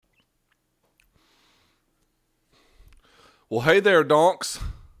Well, hey there, donks.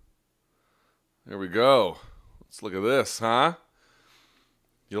 There we go. Let's look at this, huh?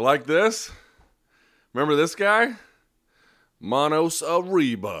 You like this? Remember this guy? Manos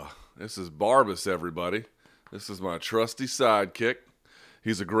Arriba. This is Barbas, everybody. This is my trusty sidekick.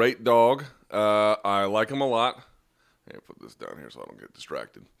 He's a great dog. I like him a lot. Hey, put this down here so I don't get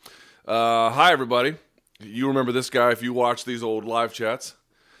distracted. Hi, everybody. You remember this guy if you watch these old live chats.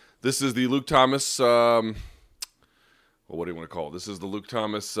 This is the Luke Thomas... what do you want to call it? This is the Luke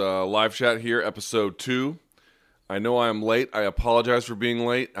Thomas live chat here, episode 2. I know I am late. I apologize for being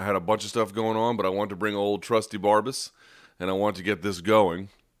late. I had a bunch of stuff going on, but I wanted to bring old trusty Barbas, and I want to get this going.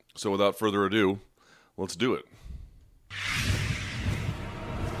 So without further ado, let's do it.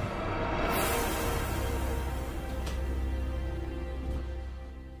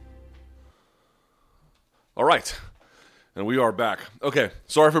 All right, and we are back. Okay,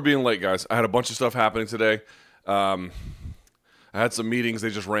 sorry for being late, guys. I had a bunch of stuff happening today. I had some meetings. They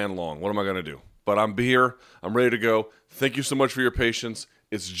just ran long. What am I going to do? But I'm here. I'm ready to go. Thank you so much for your patience.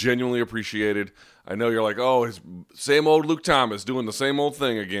 It's genuinely appreciated. I know you're like, oh, his same old Luke Thomas doing the same old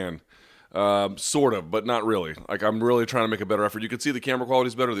thing again. Sort of, but not really. Like, I'm really trying to make a better effort. You can see the camera quality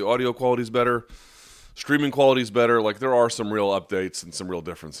is better. The audio quality is better. Streaming quality is better. Like, there are some real updates and some real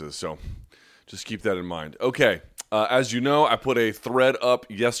differences. So just keep that in mind. Okay. As you know, I put a thread up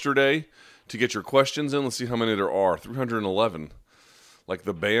yesterday to get your questions in. Let's see how many there are. 311. Like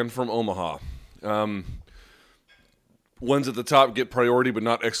the band from Omaha. Ones at the top get priority but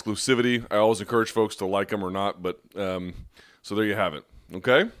not exclusivity. I always encourage folks to like them or not. But so there you have it.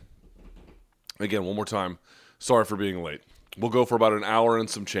 Okay? Again, one more time. Sorry for being late. We'll go for about an hour and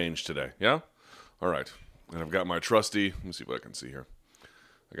some change today. Yeah? All right. And I've got my trusty. Let me see what I can see here.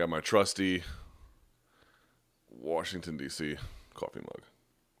 I got my trusty Washington, D.C. coffee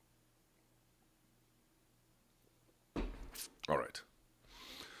mug. All right.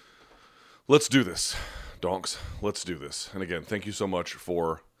 Let's do this, donks. Let's do this. And again, thank you so much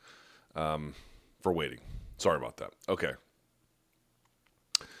for waiting. Sorry about that. Okay.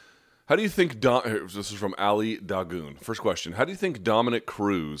 How do you think this is from Ali Dagoon. First question. How do you think Dominic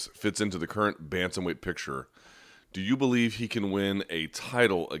Cruz fits into the current bantamweight picture? Do you believe he can win a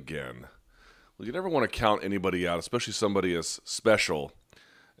title again? Well, you never want to count anybody out, especially somebody as special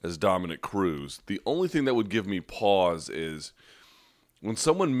as Dominic Cruz. The only thing that would give me pause is when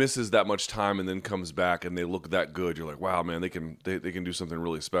someone misses that much time and then comes back and they look that good, you're like, wow, man, they can do something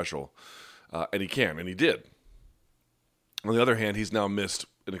really special. And he can, and he did. On the other hand, he's now missed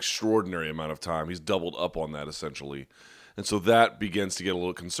an extraordinary amount of time. He's doubled up on that, essentially. And so that begins to get a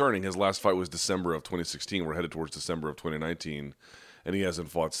little concerning. His last fight was December of 2016. We're headed towards December of 2019. And he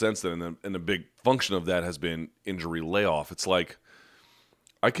hasn't fought since then. And the big function of that has been injury layoff. It's like,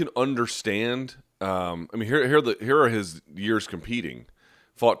 I can understand. Here are his years competing.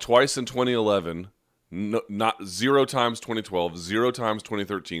 Fought twice in 2011, not 0 times 2012, 0 times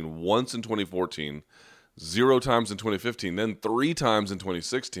 2013, once in 2014, 0 times in 2015, then 3 times in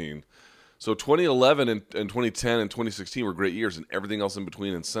 2016. So 2011 and 2010 and 2016 were great years, and everything else in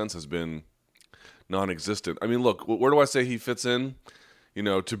between and since has been non-existent. I mean, look, where do I say he fits in? You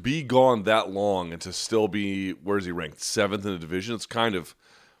know, to be gone that long and to still be, where is he ranked? 7th in the division? It's kind of...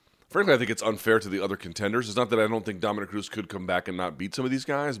 Frankly, I think it's unfair to the other contenders. It's not that I don't think Dominic Cruz could come back and not beat some of these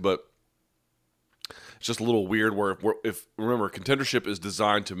guys, but it's just a little weird where remember, contendership is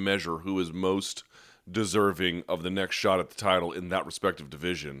designed to measure who is most deserving of the next shot at the title in that respective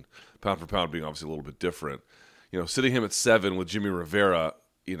division, pound for pound being obviously a little bit different. You know, sitting him at 7 with Jimmy Rivera,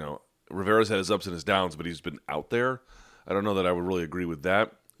 you know, Rivera's had his ups and his downs, but he's been out there. I don't know that I would really agree with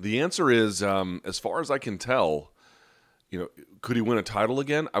that. The answer is, as far as I can tell, you know, could he win a title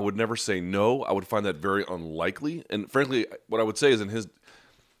again? I would never say no. I would find that very unlikely. And frankly, what I would say is in his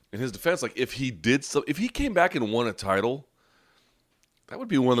defense, like if he came back and won a title, that would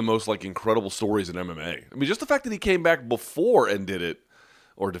be one of the most like incredible stories in MMA. I mean, just the fact that he came back before and did it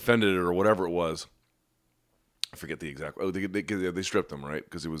or defended it or whatever it was. I forget the exact. Oh, they stripped him, right?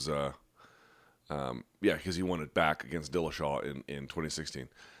 Because it was because he won it back against Dillashaw in 2016.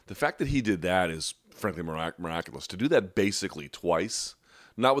 The fact that he did that is frankly miraculous. To do that basically twice,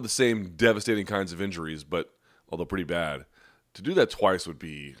 not with the same devastating kinds of injuries, but although pretty bad, to do that twice would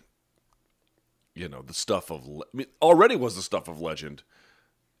be, you know, the stuff of. I mean, already was the stuff of legend.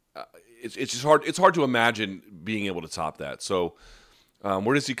 It's just hard. It's hard to imagine being able to top that. So,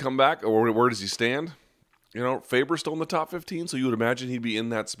 where does he come back, or where does he stand? You know, Faber's still in the top 15, so you would imagine he'd be in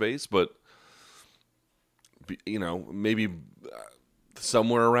that space, but you know, maybe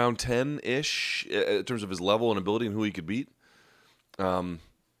somewhere around 10-ish in terms of his level and ability and who he could beat.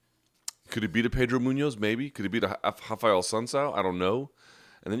 Could he beat a Pedro Munoz? Maybe. Could he beat a Rafael Sunsao? I don't know.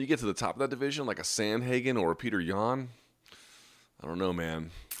 And then you get to the top of that division, like a Sandhagen or a Peter Yan. I don't know, man.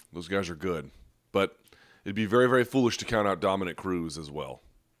 Those guys are good. But it'd be very, very foolish to count out Dominic Cruz as well.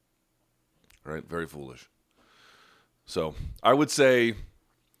 Right? Very foolish. So I would say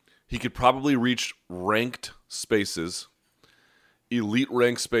he could probably reach ranked spaces. Elite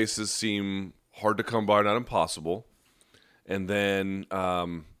ranked spaces seem hard to come by, not impossible. And then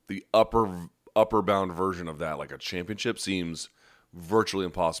the upper bound version of that, like a championship, seems virtually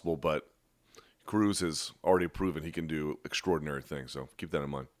impossible, but Cruz has already proven he can do extraordinary things, so keep that in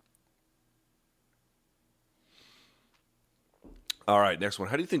mind. All right, next one.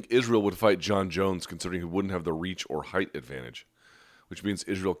 How do you think Israel would fight John Jones, considering he wouldn't have the reach or height advantage, which means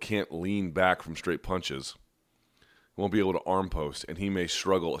Israel can't lean back from straight punches, he won't be able to arm post, and he may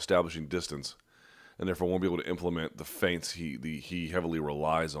struggle establishing distance, and therefore won't be able to implement the feints he heavily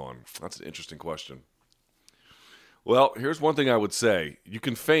relies on? That's an interesting question. Well, here's one thing I would say. You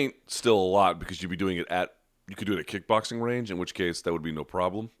can feint still a lot because you'd be doing it you could do it at kickboxing range, in which case that would be no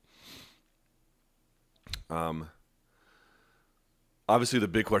problem. Obviously, the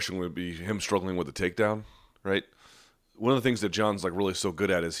big question would be him struggling with the takedown, right? One of the things that John's like really so good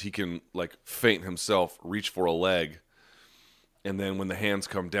at is he can like feint himself, reach for a leg, and then when the hands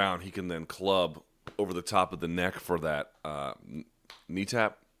come down, he can then club over the top of the neck for that knee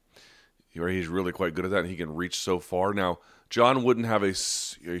tap. He's really quite good at that, and he can reach so far. Now, John wouldn't have a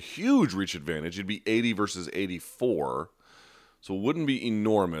huge reach advantage. It'd be 80 versus 84, so it wouldn't be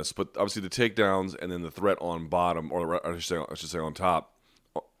enormous. But obviously the takedowns and then the threat on bottom, or I should say on top,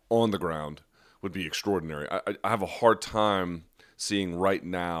 on the ground, would be extraordinary. I have a hard time seeing right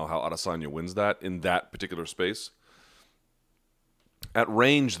now how Adesanya wins that in that particular space. At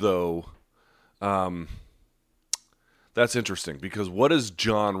range, though, that's interesting, because what is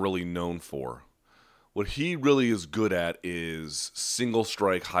John really known for? What he really is good at is single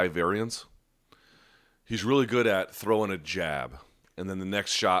strike high variance. He's really good at throwing a jab, and then the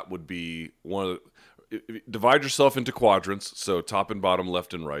next shot would be divide yourself into quadrants, so top and bottom,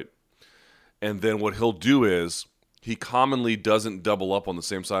 left and right. And then what he'll do is he commonly doesn't double up on the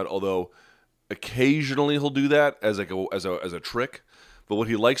same side, although occasionally he'll do that as a trick. But what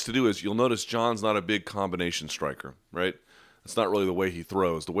he likes to do is, you'll notice John's not a big combination striker, right? That's not really the way he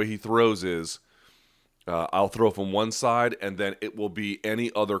throws. The way he throws is, I'll throw from one side, and then it will be any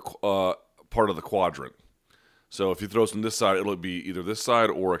other part of the quadrant. So if he throws from this side, it'll be either this side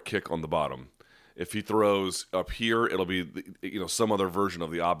or a kick on the bottom. If he throws up here, it'll be some other version of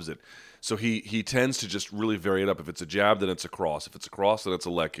the opposite. So he tends to just really vary it up. If it's a jab, then it's a cross. If it's a cross, then it's a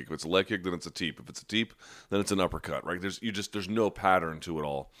leg kick. If it's a leg kick, then it's a teep. If it's a teep, then it's an uppercut. Right? There's no pattern to it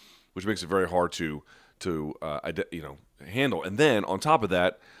all, which makes it very hard to handle. And then on top of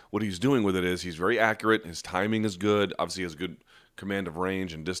that, what he's doing with it is he's very accurate. His timing is good. Obviously, he has good command of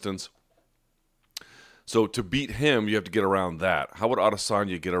range and distance. So to beat him, you have to get around that. How would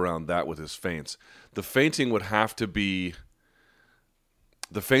Adesanya get around that with his feints? The feinting would have to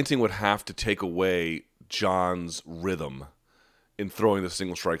take away John's rhythm in throwing the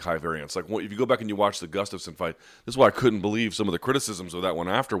single strike high variance. Like, if you go back and you watch the Gustafsson fight, this is why I couldn't believe some of the criticisms of that one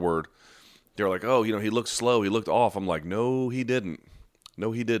afterward. They're like, oh, he looked slow, he looked off. I'm like, no, he didn't.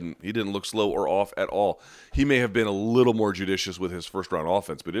 No, he didn't. He didn't look slow or off at all. He may have been a little more judicious with his first-round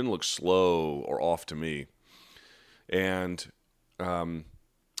offense, but he didn't look slow or off to me. And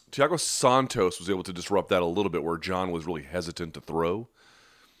Thiago Santos was able to disrupt that a little bit, where John was really hesitant to throw.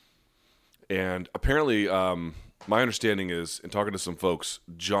 And apparently, my understanding is, in talking to some folks,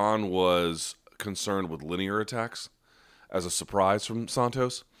 John was concerned with linear attacks as a surprise from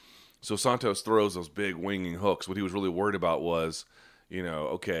Santos. So Santos throws those big winging hooks. What he was really worried about was,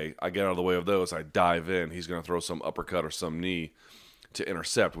 okay, I get out of the way of those, I dive in. He's going to throw some uppercut or some knee to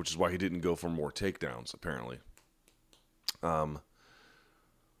intercept, which is why he didn't go for more takedowns, apparently.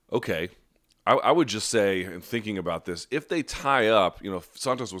 Okay. I would just say, in thinking about this, if they tie up,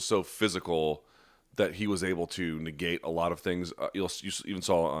 Santos was so physical that he was able to negate a lot of things. You even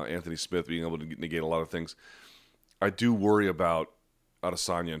saw Anthony Smith being able to negate a lot of things. I do worry about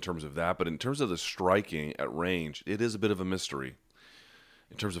Adesanya in terms of that, but in terms of the striking at range, it is a bit of a mystery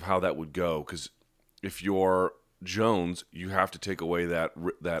in terms of how that would go, because if you're Jones, you have to take away that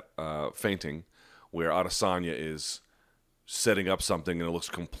feinting, where Adesanya is setting up something and it looks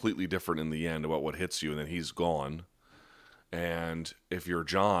completely different in the end about what hits you, and then he's gone. And if you're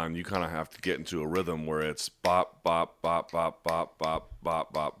John, you kind of have to get into a rhythm where it's bop, bop, bop, bop, bop, bop,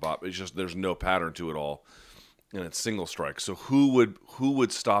 bop, bop, bop. It's just, there's no pattern to it all, and it's single strike. So who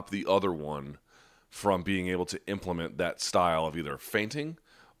would stop the other one from being able to implement that style of either feinting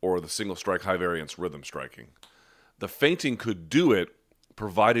or the single strike high variance rhythm striking. The feinting could do it,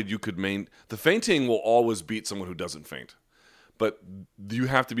 provided you could the feinting will always beat someone who doesn't feint. But you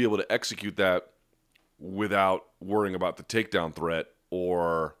have to be able to execute that without worrying about the takedown threat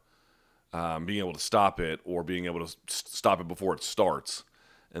or being able to stop it or being able to stop it before it starts.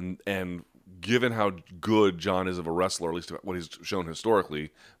 And given how good John is of a wrestler, at least what he's shown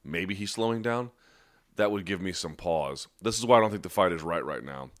historically, maybe he's slowing down. That would give me some pause. This is why I don't think the fight is right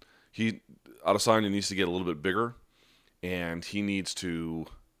now. Adesanya needs to get a little bit bigger, and he needs to,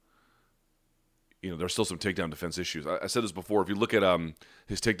 there's still some takedown defense issues. I said this before. If you look at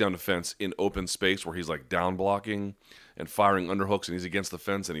his takedown defense in open space where he's like down blocking and firing underhooks and he's against the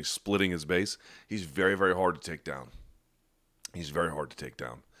fence and he's splitting his base, he's very, very hard to take down. He's very hard to take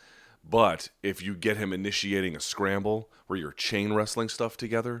down. But if you get him initiating a scramble where you're chain wrestling stuff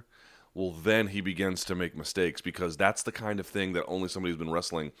together, well, then he begins to make mistakes, because that's the kind of thing that only somebody who's been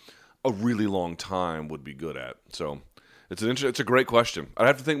wrestling a really long time would be good at. So it's a great question. I'd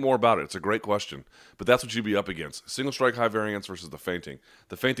have to think more about it. It's a great question. But that's what you'd be up against. Single strike high variance versus the feinting.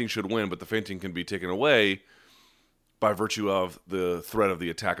 The feinting should win, but the feinting can be taken away by virtue of the threat of the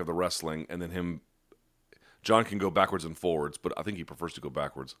attack of the wrestling, and then John can go backwards and forwards, but I think he prefers to go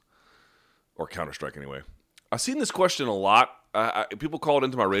backwards. Or counter-strike anyway. I've seen this question a lot. People called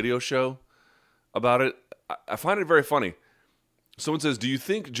into my radio show about it. I find it very funny. Someone says, do you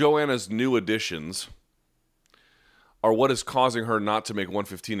think Joanna's new additions are what is causing her not to make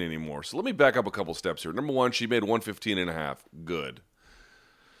 115 anymore? So let me back up a couple steps here. Number one, she made 115 and a half. Good.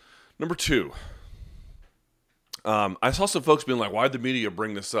 Number two, I saw some folks being like, why'd the media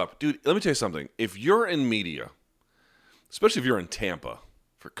bring this up? Dude, let me tell you something. If you're in media, especially if you're in Tampa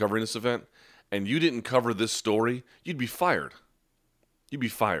for covering this event, and you didn't cover this story, you'd be fired. You'd be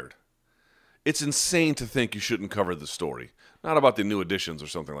fired. It's insane to think you shouldn't cover this story. Not about the new additions or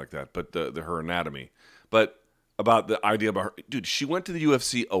something like that, but her anatomy. But about the idea about her. Dude, she went to the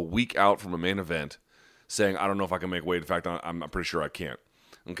UFC a week out from a main event saying, I don't know if I can make weight. In fact, I'm pretty sure I can't.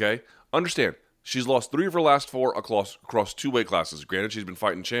 Okay? Understand, she's lost 3 of her last 4 across 2 weight classes. Granted, she's been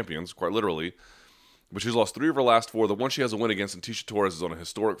fighting champions, quite literally. But she's lost 3 of her last 4. The one she has a win against, and Tisha Torres, is on a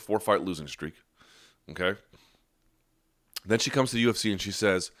historic 4-fight losing streak. Okay? Then she comes to the UFC and she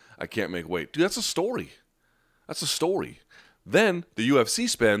says, I can't make weight. Dude, that's a story. That's a story. Then the UFC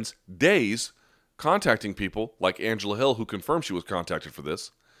spends days contacting people like Angela Hill, who confirmed she was contacted for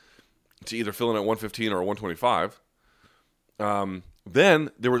this, to either fill in at 115 or 125.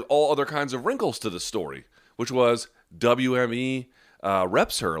 Then there was all other kinds of wrinkles to the story, which was WME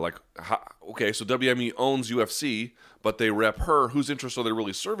reps her. Like, okay, so WME owns UFC, but they rep her. Whose interests are they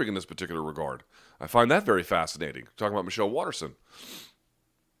really serving in this particular regard? I find that very fascinating. Talking about Michelle Waterson.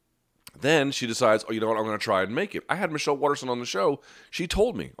 Then she decides, oh, you know what, I'm going to try and make it. I had Michelle Waterson on the show. She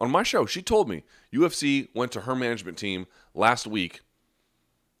told me, on my show, UFC went to her management team last week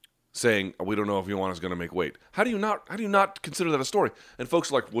saying, we don't know if Joanna's going to make weight. How do you not consider that a story? And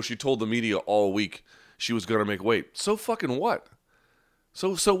folks are like, well, she told the media all week she was going to make weight. So fucking what?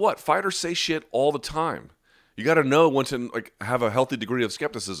 So what? Fighters say shit all the time. You got to know when to have a healthy degree of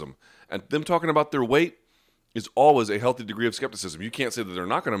skepticism. And them talking about their weight is always a healthy degree of skepticism. You can't say that they're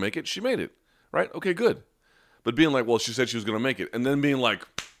not going to make it. She made it, right? Okay, good. But being like, well, she said she was going to make it, and then being like,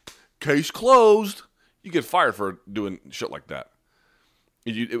 case closed, you get fired for doing shit like that.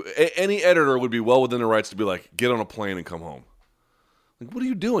 Any editor would be well within their rights to be like, get on a plane and come home. Like, what are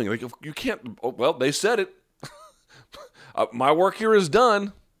you doing? Like, you can't. Oh, well, they said it. My work here is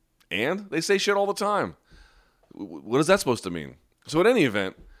done. And they say shit all the time. What is that supposed to mean? So at any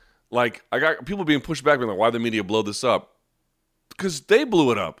event, like, I got people being pushed back, being like, why did the media blow this up? Because they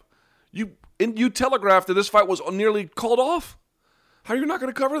blew it up. You telegraphed that this fight was nearly called off. How are you not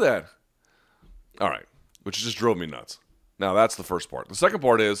going to cover that? All right. Which just drove me nuts. Now, that's the first part. The second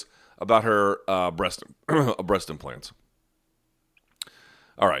part is about her breast implants.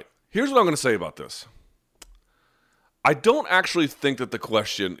 All right. Here's what I'm going to say about this. I don't actually think that the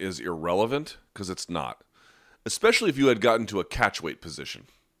question is irrelevant, because it's not. Especially if you had gotten to a catchweight position.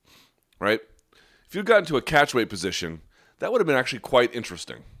 Right? If you'd gotten to a catchweight position, that would have been actually quite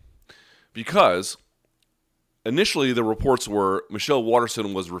interesting. Because initially the reports were Michelle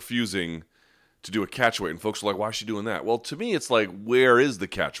Waterson was refusing to do a catchweight, and folks are like, why is she doing that? Well, to me, it's like, where is the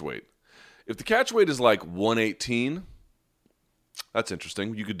catchweight? If the catchweight is like 118, that's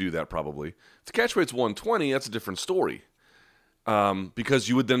interesting. You could do that probably. If the catchweight's 120, that's a different story. Because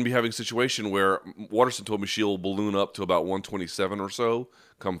you would then be having a situation where Waterson told me she'll balloon up to about 127 or so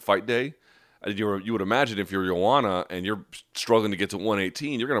come fight day. And you would imagine if you're Joanna and you're struggling to get to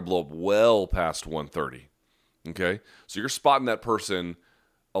 118, you're going to blow up well past 130. Okay? So you're spotting that person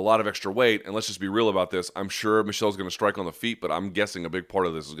a lot of extra weight, and let's just be real about this. I'm sure Michelle's going to strike on the feet, but I'm guessing a big part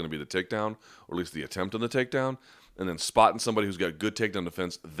of this is going to be the takedown, or at least the attempt on the takedown, and then spotting somebody who's got good takedown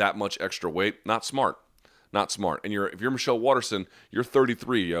defense, that much extra weight, not smart. Not smart. And if you're Michelle Waterson, you're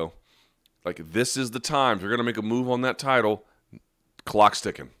 33, yo. Like, this is the time. If you're going to make a move on that title, clock's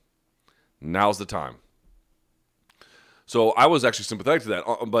ticking. Now's the time. So I was actually sympathetic to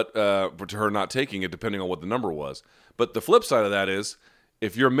that, but to her not taking it, depending on what the number was. But the flip side of that is,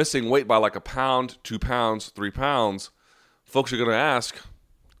 if you're missing weight by like a pound, 2 pounds, 3 pounds, folks are going to ask,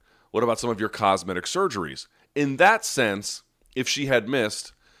 what about some of your cosmetic surgeries? In that sense, if she had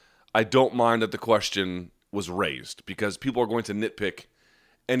missed, I don't mind that the question was raised, because people are going to nitpick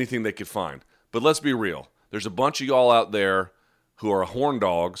anything they could find. But let's be real. There's a bunch of y'all out there who are horn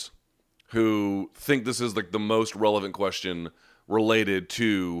dogs who think this is like the most relevant question related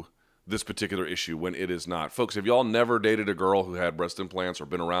to this particular issue when it is not. Folks, have y'all never dated a girl who had breast implants or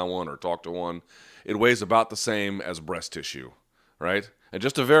been around one or talked to one? It weighs about the same as breast tissue, right? And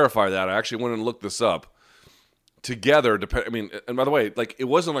just to verify that, I actually went and looked this up. Together, and by the way, like, it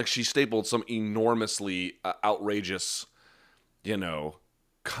wasn't like she stapled some enormously outrageous,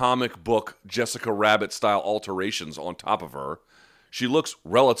 comic book Jessica Rabbit style alterations on top of her. She looks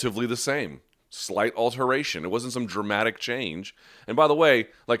relatively the same. Slight alteration. It wasn't some dramatic change. And by the way,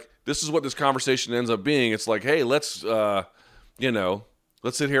 like, this is what this conversation ends up being. It's like, hey, let's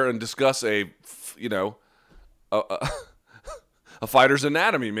sit here and discuss a fighter's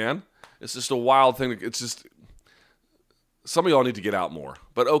anatomy, man. It's just a wild thing. It's just, some of y'all need to get out more.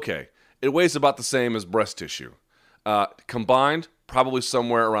 But okay, it weighs about the same as breast tissue. Combined, probably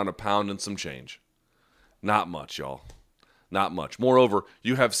somewhere around a pound and some change. Not much, y'all. Not much. Moreover,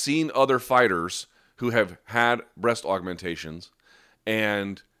 you have seen other fighters who have had breast augmentations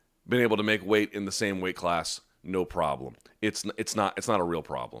and been able to make weight in the same weight class, no problem. It's not a real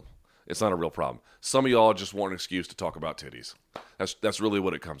problem. It's not a real problem. Some of y'all just want an excuse to talk about titties. That's really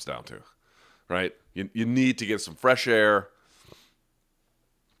what it comes down to, right? You need to get some fresh air.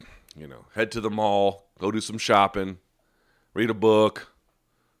 Head to the mall, go do some shopping, read a book,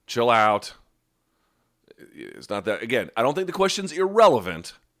 chill out. It's not that, again, I don't think the question's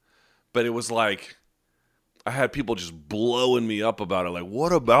irrelevant, but it was like, I had people just blowing me up about it. Like,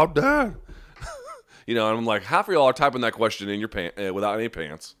 what about that? And I'm like, half of y'all are typing that question in your pants without any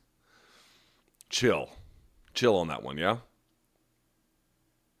pants. Chill on that one, yeah?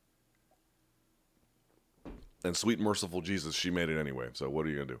 And sweet merciful Jesus, she made it anyway. So what are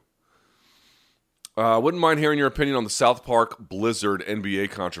you going to do? Wouldn't mind hearing your opinion on the South Park Blizzard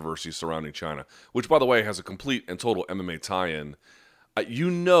NBA controversy surrounding China, which, by the way, has a complete and total MMA tie-in. I'm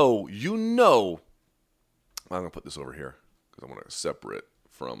going to put this over here because I want to separate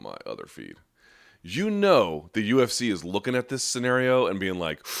from my other feed. The UFC is looking at this scenario and being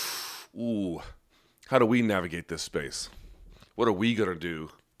like, ooh, how do we navigate this space? What are we going to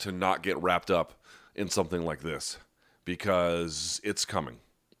do to not get wrapped up in something like this? Because it's coming.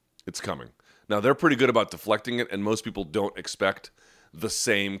 It's coming. Now, they're pretty good about deflecting it, and most people don't expect the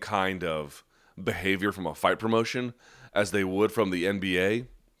same kind of behavior from a fight promotion as they would from the NBA,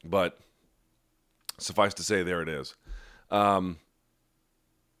 but suffice to say, there it is.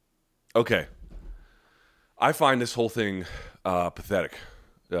 Okay. I find this whole thing pathetic,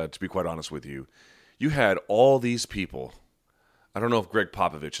 to be quite honest with you. You had all these people. I don't know if Greg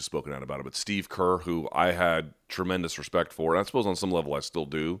Popovich has spoken out about it, but Steve Kerr, who I had tremendous respect for, and I suppose on some level I still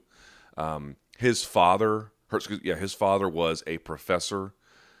do. His father was a professor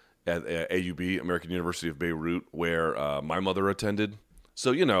at AUB, American University of Beirut, where my mother attended.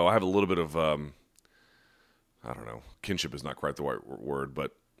 So, I have a little bit of, kinship is not quite the right word,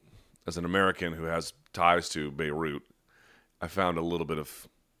 but as an American who has ties to Beirut, I found a little bit of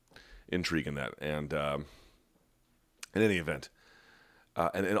intrigue in that. And in any event,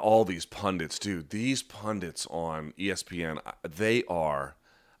 and all these pundits, dude, these pundits on ESPN, they are...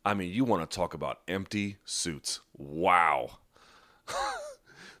 you want to talk about empty suits. Wow.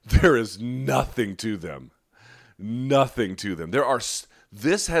 There is nothing to them. Nothing to them.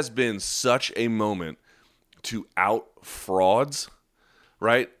 This has been such a moment to out frauds,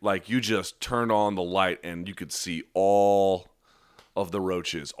 right? Like, you just turned on the light and you could see all of the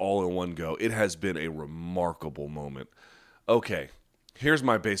roaches all in one go. It has been a remarkable moment. Okay, here's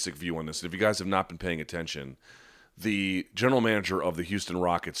my basic view on this. If you guys have not been paying attention, the general manager of the Houston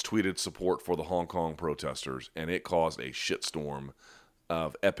Rockets tweeted support for the Hong Kong protesters, and it caused a shitstorm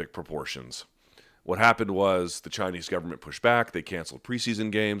of epic proportions. What happened was the Chinese government pushed back. They canceled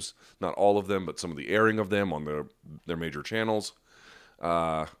preseason games, not all of them, but some of the airing of them on their major channels.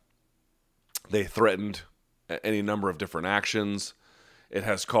 They threatened any number of different actions, It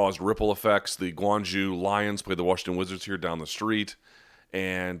has caused ripple effects. The Guangzhou Lions play the Washington Wizards here down the street,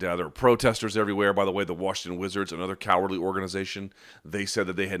 and there are protesters everywhere. By the way, the Washington Wizards, another cowardly organization, they said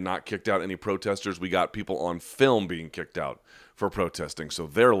that they had not kicked out any protesters. We got people on film being kicked out for protesting, so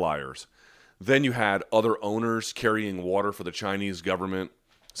they're liars. Then you had other owners carrying water for the Chinese government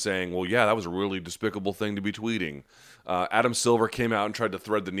saying, well, yeah, that was a really despicable thing to be tweeting. Adam Silver came out and tried to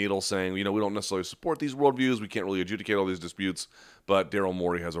thread the needle saying, we don't necessarily support these worldviews. We can't really adjudicate all these disputes, but Daryl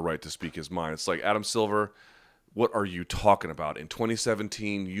Morey has a right to speak his mind. It's like, Adam Silver, what are you talking about? In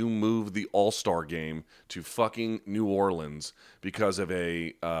 2017, you moved the All-Star game to fucking New Orleans because of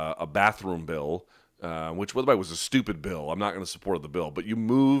a bathroom bill, which, by the way, was a stupid bill. I'm not going to support the bill, but you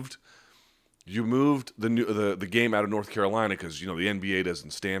moved the game out of North Carolina because, the NBA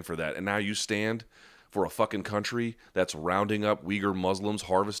doesn't stand for that. And now you stand for a fucking country that's rounding up Uyghur Muslims,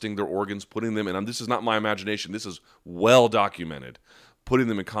 harvesting their organs, putting them in, this is not my imagination, this is well documented, putting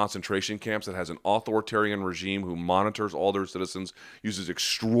them in concentration camps that has an authoritarian regime who monitors all their citizens, uses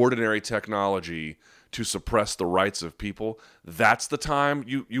extraordinary technology to suppress the rights of people. That's the time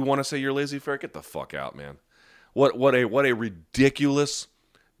you want to say you're laissez-faire? Get the fuck out, man. What a ridiculous...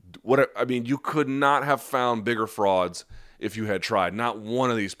 you could not have found bigger frauds if you had tried. Not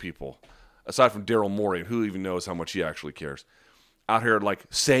one of these people, aside from Daryl Morey, and who even knows how much he actually cares, out here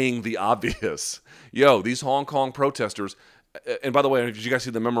saying the obvious. These Hong Kong protesters, and by the way, did you guys see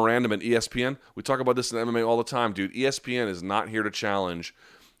the memorandum at ESPN? We talk about this in MMA all the time, dude. ESPN is not here to challenge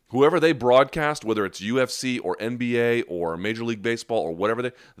whoever they broadcast, whether it's UFC or NBA or Major League Baseball or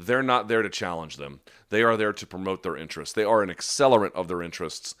whatever, they're not there to challenge them. They are there to promote their interests. They are an accelerant of their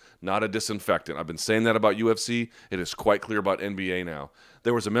interests, not a disinfectant. I've been saying that about UFC. It is quite clear about NBA now.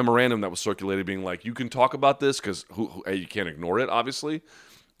 There was a memorandum that was circulated being like, you can talk about this because you can't ignore it, obviously,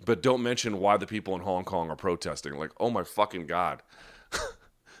 but don't mention why the people in Hong Kong are protesting. Like, oh my fucking God.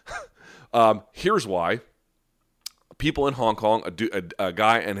 Here's why. People in Hong Kong, a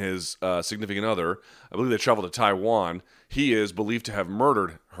guy and his significant other, I believe they traveled to Taiwan. He is believed to have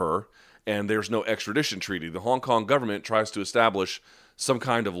murdered her, and there's no extradition treaty. The Hong Kong government tries to establish some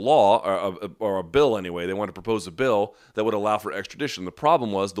kind of law, or a bill anyway. They want to propose a bill that would allow for extradition. The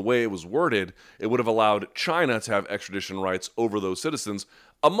problem was the way it was worded, it would have allowed China to have extradition rights over those citizens,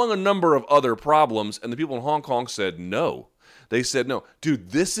 among a number of other problems, and the people in Hong Kong said no. They said no.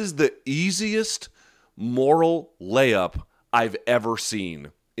 Dude, this is the easiest moral layup I've ever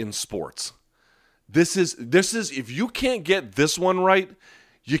seen in sports. This is if you can't get this one right,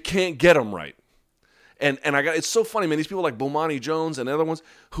 you can't get them right. And it's so funny, man. These people like Bomani Jones and other ones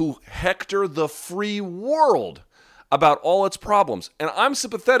who hector the free world about all its problems. And I'm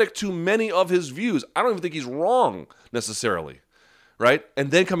sympathetic to many of his views. I don't even think he's wrong necessarily. Right? And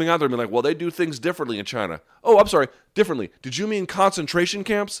then coming out there and being like, well, they do things differently in China. Oh, I'm sorry, differently. Did you mean concentration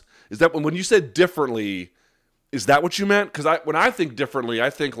camps? Is that when you said differently, is that what you meant? Because when I think differently, I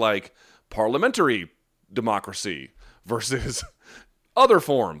think like parliamentary democracy versus other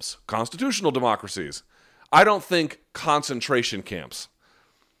forms, constitutional democracies. I don't think concentration camps.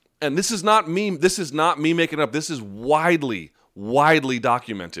 And this is not me making it up. This is widely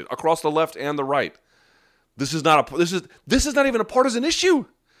documented across the left and the right. This is not even a partisan issue.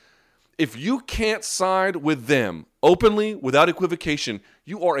 If you can't side with them openly, without equivocation,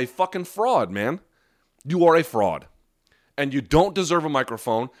 you are a fucking fraud, man. You are a fraud. And you don't deserve a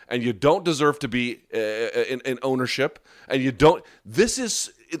microphone, and you don't deserve to be in ownership, and you don't.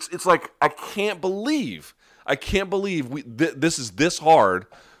 It's like, I can't believe this is this hard,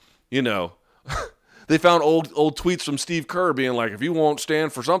 They found old tweets from Steve Kerr being like, if you won't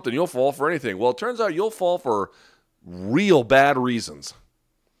stand for something, you'll fall for anything. Well, it turns out you'll fall for real bad reasons.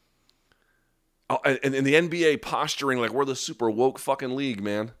 And the NBA posturing like we're the super woke fucking league,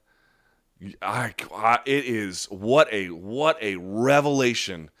 man. It is what a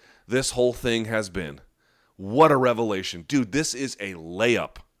revelation this whole thing has been. What a revelation. Dude, this is a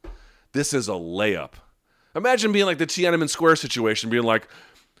layup. This is a layup. Imagine being like the Tiananmen Square situation, being like,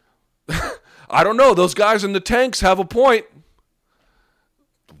 I don't know, those guys in the tanks have a point.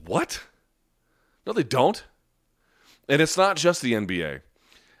 What? No, they don't. And it's not just the NBA.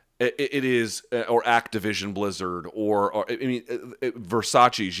 It is, or Activision Blizzard, or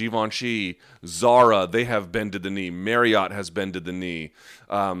Versace, Givenchy, Zara, they have bended the knee. Marriott has bended the knee.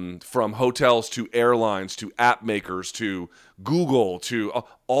 From hotels to airlines to app makers to Google to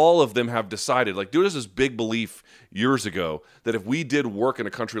all of them have decided, like, there was this big belief years ago that if we did work in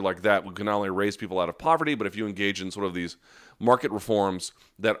a country like that, we can not only raise people out of poverty, but if you engage in sort of these market reforms,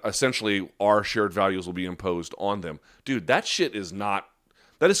 that essentially our shared values will be imposed on them. Dude, that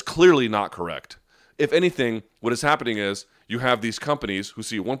is clearly not correct. If anything, what is happening is You have these companies who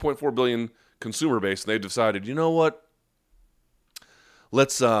see a 1.4 billion consumer base, and they've decided, you know what?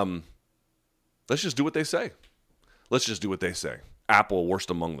 Let's just do what they say. Let's just do what they say. Apple, worst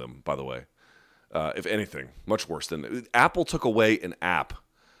among them, by the way. If anything, much worse than Apple took away an app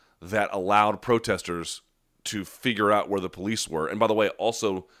that allowed protesters to figure out where the police were. And by the way,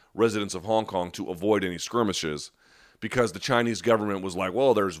 also residents of Hong Kong to avoid any skirmishes, because the Chinese government was like,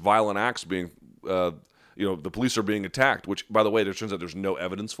 well, there's violent acts being, the police are being attacked, which, by the way, it turns out there's no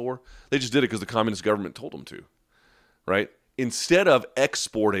evidence for. They just did it because the communist government told them to, right? Instead of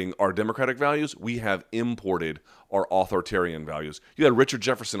exporting our democratic values, we have imported our authoritarian values. You had Richard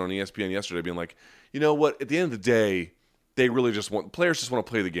Jefferson on ESPN yesterday being like, you know what, at the end of the day, players just want to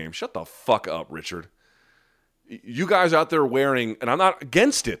play the game. Shut the fuck up, Richard. You guys out there wearing, and I'm not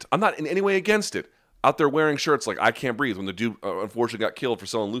against it. I'm not in any way against it. Out there wearing shirts like I Can't Breathe when the dude unfortunately got killed for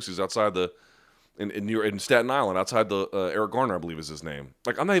selling Lucy's outside in Staten Island, outside the Eric Garner, I believe is his name.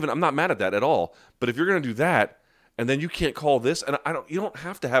 Like I'm not mad at that at all. But if you're gonna do that, and then you can't call this, and you don't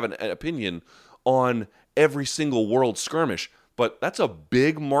have to have an opinion on every single world skirmish, but that's a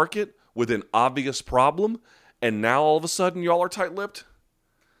big market with an obvious problem, and now all of a sudden y'all are tight-lipped?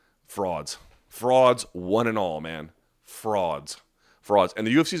 Frauds, one and all, man. Frauds. And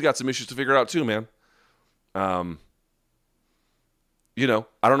the UFC's got some issues to figure out too, man. I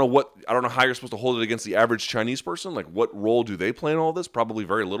don't know how you're supposed to hold it against the average Chinese person. Like, what role do they play in all this? Probably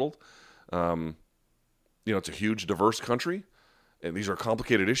very little. It's a huge, diverse country, and these are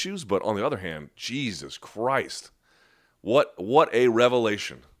complicated issues. But on the other hand, Jesus Christ, what a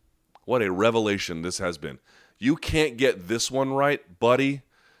revelation! What a revelation this has been. You can't get this one right, buddy.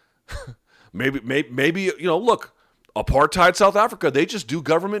 maybe look, apartheid South Africa, they just do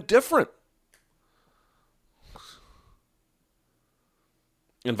government different.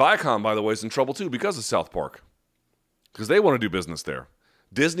 And Viacom, by the way, is in trouble too because of South Park, because they want to do business there.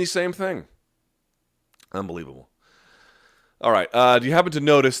 Disney, same thing. Unbelievable. All right. Do you happen to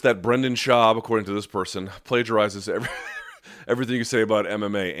notice that Brendan Schaub, according to this person, plagiarizes everything you say about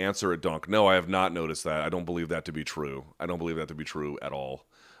MMA? Answer it, Dunk. No, I have not noticed that. I don't believe that to be true. I don't believe that to be true at all.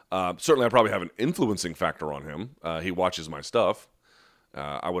 Certainly, I probably have an influencing factor on him. He watches my stuff.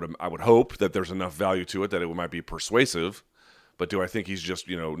 I would hope that there's enough value to it that it might be persuasive. But do I think he's just,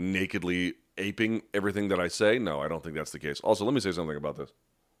 nakedly aping everything that I say? No, I don't think that's the case. Also, let me say something about this.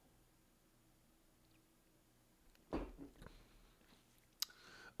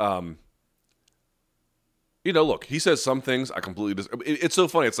 Look, he says some things I completely disagree. It's so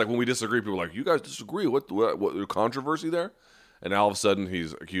funny. It's like when we disagree, people are like, you guys disagree? What controversy there? And now all of a sudden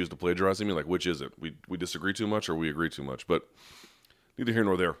he's accused of plagiarizing me. Like, which is it? We disagree too much or we agree too much? But neither here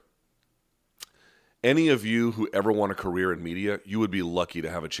nor there. Any of you who ever want a career in media, you would be lucky to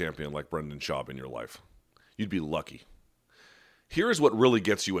have a champion like Brendan Schaub in your life. You'd be lucky. Here's what really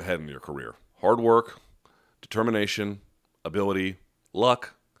gets you ahead in your career. Hard work, determination, ability,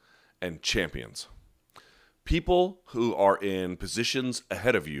 luck, and champions. People who are in positions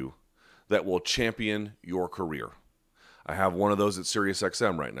ahead of you that will champion your career. I have one of those at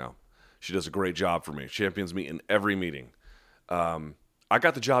SiriusXM right now. She does a great job for me. Champions me in every meeting. I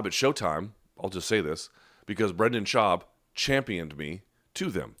got the job at Showtime, I'll just say this, because Brendan Schaub championed me to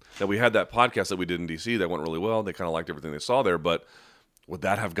them. Now, we had that podcast that we did in D.C. that went really well. They kind of liked everything they saw there, but would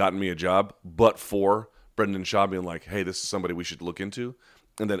that have gotten me a job but for Brendan Schaub being like, hey, this is somebody we should look into,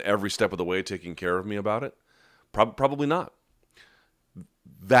 and then every step of the way taking care of me about it? Probably not.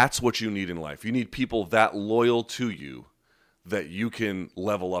 That's what you need in life. You need people that loyal to you that you can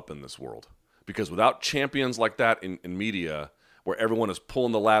level up in this world. Because without champions like that in media, where everyone is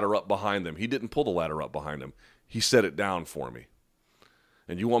pulling the ladder up behind them, he didn't pull the ladder up behind him. He set it down for me.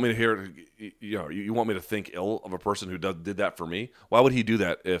 And you want me to hear, you want me to think ill of a person who did that for me? Why would he do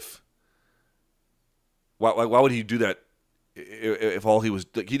that why would he do that if all he was,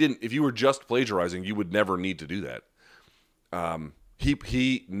 he didn't, if you were just plagiarizing, you would never need to do that.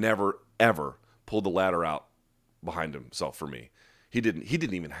 He never, ever pulled the ladder out behind himself for me. He didn't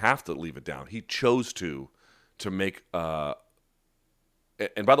even have to leave it down. He chose to make, and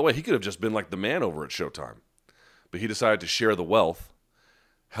by the way, he could have just been like the man over at Showtime, but he decided to share the wealth,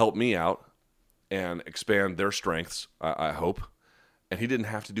 help me out, and expand their strengths, I hope. And he didn't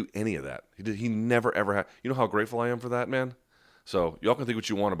have to do any of that. He never, ever had. You know how grateful I am for that, man? So y'all can think what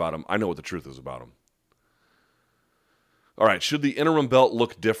you want about him. I know what the truth is about him. All right, should the interim belt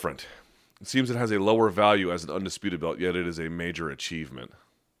look different? It seems it has a lower value as an undisputed belt, yet it is a major achievement.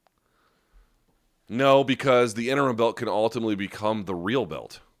 No, because the interim belt can ultimately become the real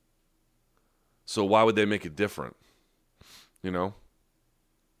belt. So why would they make it different? You know?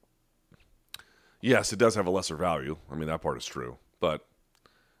 Yes, it does have a lesser value. I mean, that part is true. But,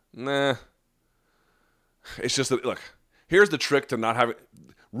 nah. It's just that, look, here's the trick to not having...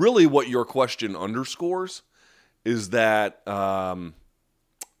 Really what your question underscores is that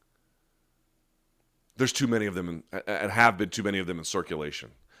there's too many of them, and have been too many of them in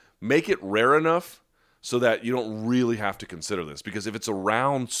circulation. Make it rare enough so that you don't really have to consider this. Because if it's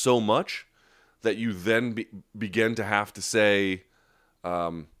around so much that you then begin to have to say,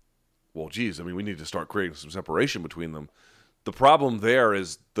 well, geez, I mean, we need to start creating some separation between them. The problem there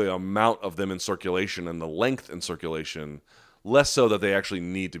is the amount of them in circulation and the length in circulation, less so that they actually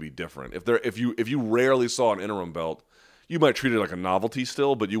need to be different. If you rarely saw an interim belt, you might treat it like a novelty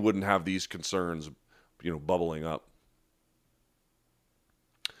still, but you wouldn't have these concerns, bubbling up.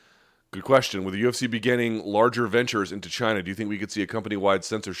 Good question. With the UFC beginning larger ventures into China, do you think we could see a company-wide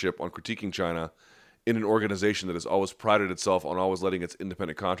censorship on critiquing China in an organization that has always prided itself on always letting its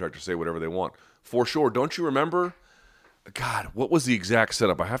independent contractors say whatever they want? For sure. Don't you remember? God, what was the exact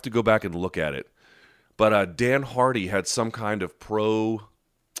setup? I have to go back and look at it. But Dan Hardy had some kind of pro-Tibetan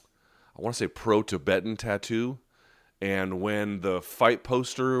tattoo. And when the fight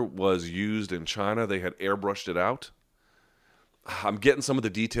poster was used in China, they had airbrushed it out. I'm getting some of the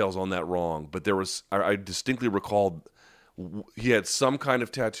details on that wrong, but I distinctly recall he had some kind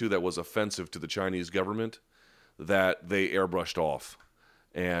of tattoo that was offensive to the Chinese government that they airbrushed off.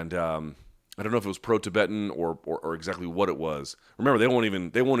 And I don't know if it was pro-Tibetan or exactly what it was. Remember, they won't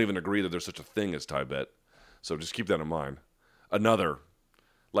even agree that there's such a thing as Tibet. So just keep that in mind. Another,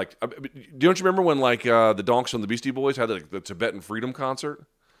 don't you remember when the Donks from the Beastie Boys had the Tibetan Freedom concert?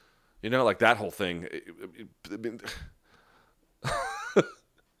 That whole thing.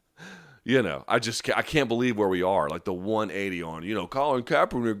 I can't believe where we are. Like the 180 on, Colin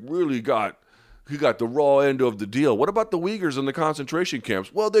Kaepernick really got the raw end of the deal. What about the Uyghurs in the concentration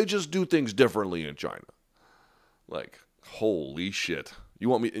camps? Well, they just do things differently in China. Like, holy shit. You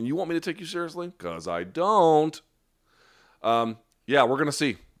want me to take you seriously? Because I don't. Yeah, we're gonna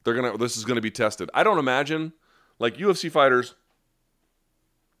see. This is gonna be tested. I don't imagine, UFC fighters,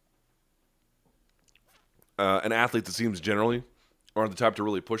 an athlete that seems generally are the type to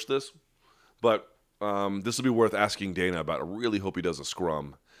really push this. But this will be worth asking Dana about. I really hope he does a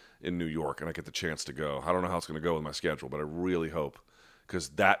scrum in New York and I get the chance to go. I don't know how it's going to go with my schedule, but I really hope, because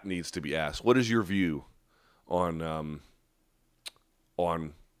that needs to be asked. What is your view on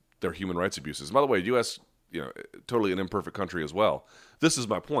their human rights abuses? And by the way, U.S., totally an imperfect country as well. This is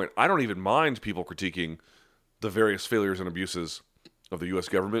my point. I don't even mind people critiquing the various failures and abuses of the U.S.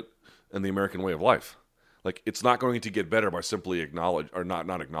 government and the American way of life. It's not going to get better by simply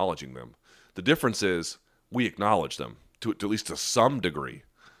not acknowledging them. The difference is we acknowledge them to at least to some degree.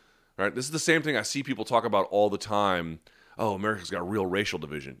 Right? This is the same thing I see people talk about all the time. Oh, America's got real racial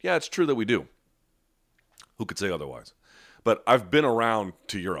division. Yeah, it's true that we do. Who could say otherwise? But I've been around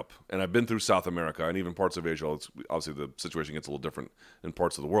to Europe, and I've been through South America, and even parts of Asia. Obviously, the situation gets a little different in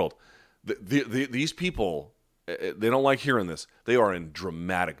parts of the world. These people, they don't like hearing this. They are in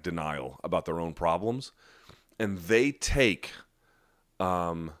dramatic denial about their own problems, and they take... you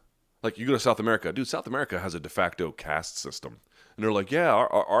go to South America. Dude, South America has a de facto caste system. And they're like, yeah,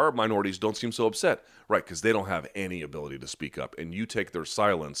 our minorities don't seem so upset. Right, because they don't have any ability to speak up. And you take their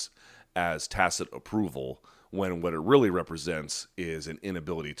silence as tacit approval when what it really represents is an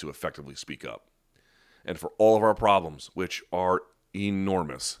inability to effectively speak up. And for all of our problems, which are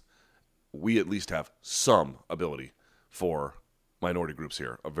enormous, we at least have some ability for minority groups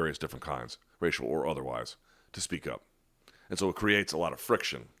here of various different kinds, racial or otherwise, to speak up. And so it creates a lot of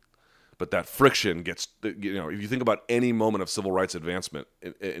friction. But that friction gets, if you think about any moment of civil rights advancement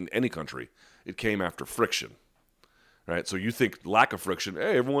in any country, it came after friction, right? So you think lack of friction,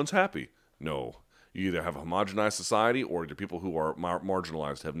 hey, everyone's happy. No. You either have a homogenized society or the people who are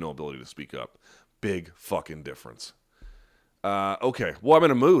marginalized have no ability to speak up. Big fucking difference. Okay. Well, I'm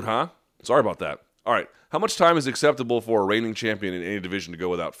in a mood, huh? Sorry about that. All right. How much time is acceptable for a reigning champion in any division to go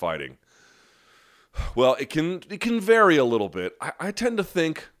without fighting? Well, it can vary a little bit. I tend to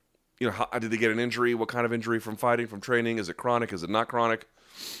think... how did they get an injury? What kind of injury from fighting, from training? Is it chronic? Is it not chronic?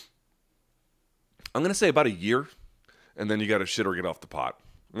 I'm going to say about a year, and then you got to shit or get off the pot.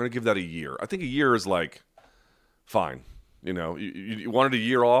 I'm going to give that a year. I think a year is fine. You wanted a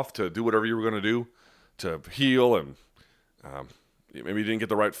year off to do whatever you were going to do, to heal, and maybe you didn't get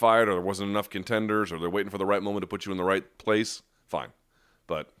the right fight, or there wasn't enough contenders, or they're waiting for the right moment to put you in the right place. Fine.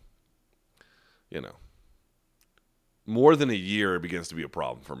 But, more than a year begins to be a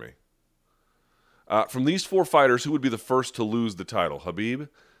problem for me. From these four fighters, who would be the first to lose the title? Khabib,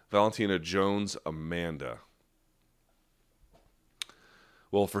 Valentina, Jones, Amanda.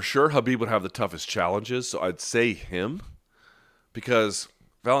 Well, for sure, Habib would have the toughest challenges, so I'd say him because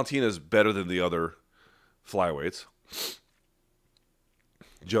Valentina is better than the other flyweights.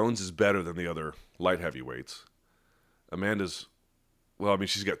 Jones is better than the other light heavyweights. Amanda's, well, I mean,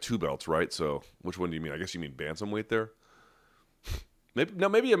 she's got 2 belts, right? So which one do you mean? I guess you mean bantamweight there?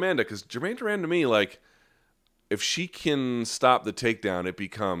 Maybe Amanda, because Jermaine Duran to me, like, if she can stop the takedown, it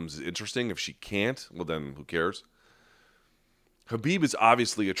becomes interesting. If she can't, well, then who cares? Habib is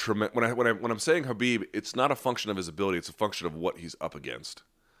obviously a tremendous. When I'm saying Habib, it's not a function of his ability; it's a function of what he's up against,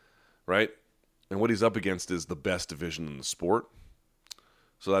 right? And what he's up against is the best division in the sport,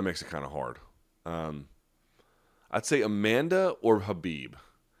 so that makes it kind of hard. I'd say Amanda or Habib.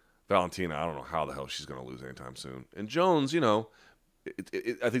 Valentina, I don't know how the hell she's going to lose anytime soon. And Jones, you know,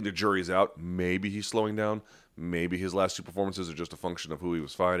 I think the jury's out. Maybe he's slowing down. Maybe his last 2 performances are just a function of who he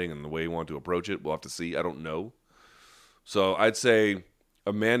was fighting and the way he wanted to approach it. We'll have to see. I don't know. So I'd say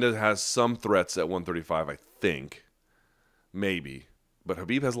Amanda has some threats at 135, I think. Maybe. But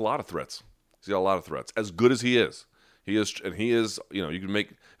Habib has a lot of threats. He's got a lot of threats. As good as he is. He is, you know, you can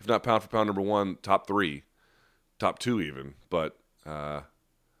make, if not pound for pound number 1, top 3, top 2 even. But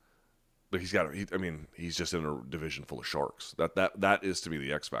he's got, he's just in a division full of sharks. That is to me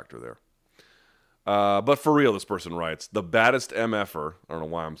the X factor there. But for real, this person writes, the baddest MFer, I don't know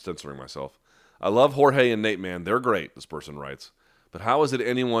why I'm censoring myself. I love Jorge and Nate, man. They're great, this person writes. But how is it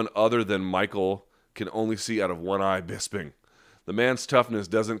anyone other than Michael can only see out of one eye Bisping? The man's toughness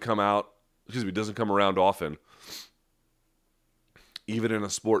doesn't come around often, even in a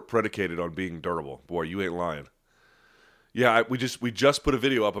sport predicated on being durable. Boy, you ain't lying. Yeah, we just put a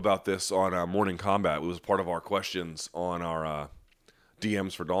video up about this on Morning Combat. It was part of our questions on our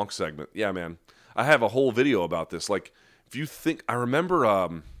DMs for Donk segment. Yeah, man. I have a whole video about this. Like, if you think, I remember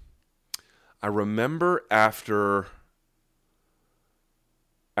after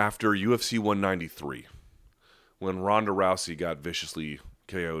UFC 193, when Ronda Rousey got viciously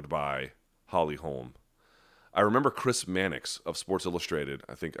KO'd by Holly Holm. I remember Chris Mannix of Sports Illustrated,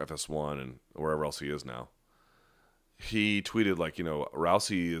 I think FS1 and wherever else he is now. He tweeted, like, you know,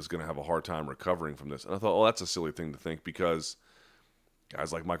 Rousey is going to have a hard time recovering from this. And I thought, oh, that's a silly thing to think because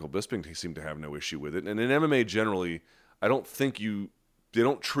guys like Michael Bisping, he seemed to have no issue with it. And in MMA generally, I don't think they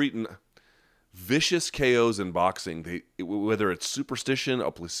don't treat vicious KOs in boxing, whether it's superstition,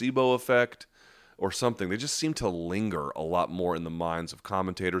 a placebo effect, or something, they just seem to linger a lot more in the minds of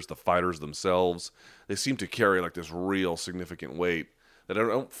commentators, the fighters themselves. They seem to carry like this real significant weight that I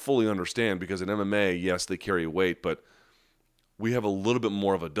don't fully understand because in MMA, yes, they carry weight, but we have a little bit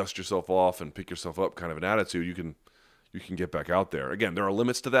more of a dust yourself off and pick yourself up kind of an attitude. You can get back out there. Again, there are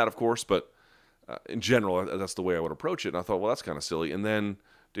limits to that, of course, but in general, that's the way I would approach it. And I thought, well, that's kind of silly. And then,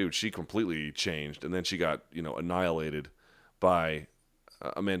 dude, she completely changed, and then she got, you know, annihilated by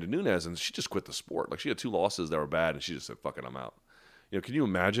Amanda Nunes, and she just quit the sport. Like, she had 2 losses that were bad, and she just said, fuck it, I'm out. You know, can you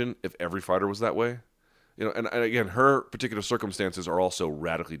imagine if every fighter was that way? You know, and again, her particular circumstances are also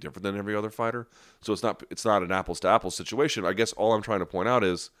radically different than every other fighter. So it's not an apples to apples situation. I guess all I'm trying to point out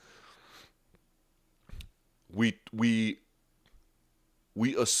is we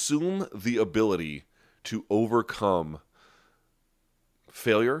assume the ability to overcome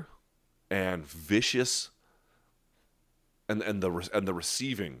failure and vicious and the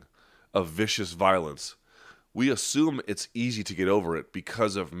receiving of vicious violence. We assume it's easy to get over it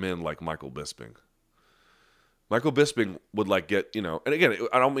because of men like Michael Bisping. Michael Bisping would get, you know, and again,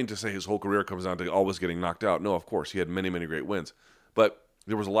 I don't mean to say his whole career comes down to always getting knocked out. No, of course, he had many, many great wins. But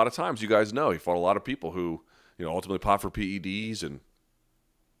there was a lot of times, you guys know, he fought a lot of people who, you know, ultimately popped for PEDs,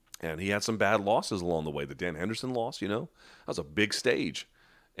 and he had some bad losses along the way. The Dan Henderson loss, you know, that was a big stage,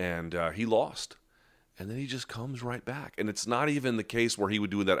 and he lost. And then he just comes right back. And it's not even the case where he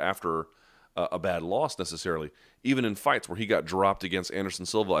would do that after a bad loss necessarily. Even in fights where he got dropped against Anderson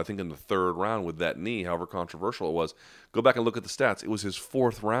Silva, I think in the 3rd round with that knee, however controversial it was. Go back and look at the stats. It was his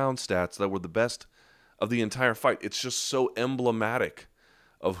 4th round stats that were the best of the entire fight. It's just so emblematic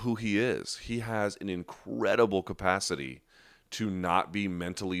of who he is. He has an incredible capacity to not be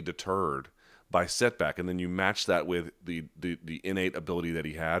mentally deterred by setback. And then you match that with the innate ability that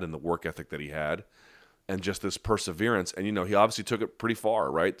he had and the work ethic that he had. And just this perseverance. And, you know, he obviously took it pretty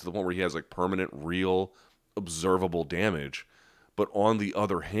far, right? To the point where he has like permanent, real, observable damage. But on the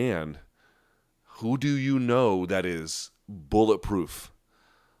other hand, who do you know that is bulletproof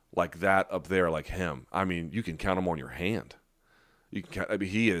like that up there, like him? I mean, you can count him on your hand. You can count, I mean,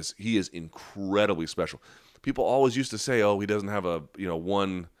 he is incredibly special. People always used to say, oh, he doesn't have a, you know,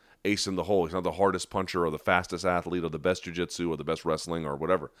 one ace in the hole. He's not the hardest puncher or the fastest athlete or the best jiu-jitsu or the best wrestling or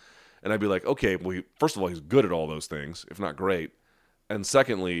whatever. And I'd be like, okay, well, first of all, he's good at all those things, if not great. And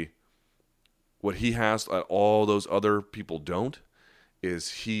secondly, what he has that all those other people don't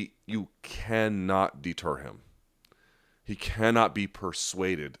is you cannot deter him. He cannot be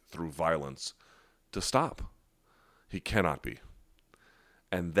persuaded through violence to stop. He cannot be.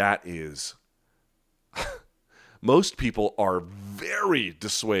 And that is, most people are very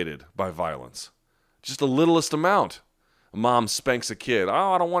dissuaded by violence. Just the littlest amount. A mom spanks a kid.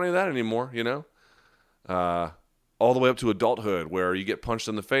 Oh, I don't want any of that anymore, you know? All the way up to adulthood where you get punched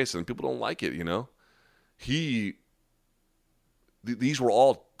in the face and people don't like it, you know? These were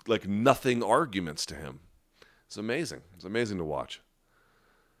all like nothing arguments to him. It's amazing. It's amazing to watch.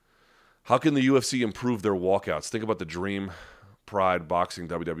 How can the UFC improve their walkouts? Think about the Dream, Pride, Boxing,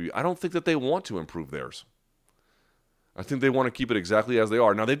 WWE. I don't think that they want to improve theirs. I think they want to keep it exactly as they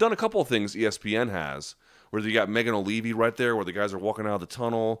are. Now, they've done a couple of things ESPN has, where you got Megan O'Leary right there, where the guys are walking out of the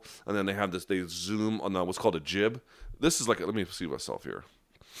tunnel, and then they have this, they zoom on what's called a jib. This is like, let me see myself here.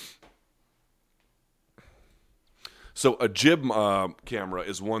 So a jib camera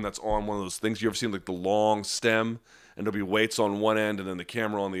is one that's on one of those things. You ever seen like the long stem, and there'll be weights on one end and then the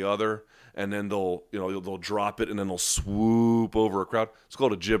camera on the other, and then they'll drop it and then they'll swoop over a crowd. It's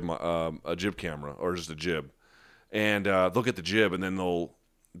called a jib camera, or just a jib. And they'll get the jib and then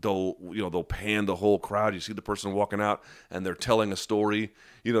they'll pan the whole crowd. You see the person walking out and they're telling a story.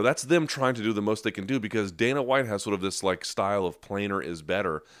 You know, that's them trying to do the most they can do, because Dana White has sort of this like style of plainer is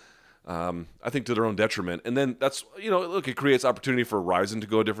better. I think to their own detriment. And then that's, look, it creates opportunity for Ryzen to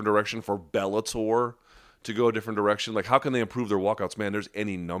go a different direction, for Bellator to go a different direction. Like, how can they improve their walkouts? Man, there's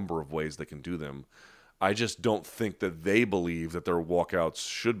any number of ways they can do them. I just don't think that they believe that their walkouts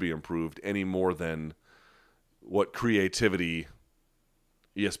should be improved any more than what creativity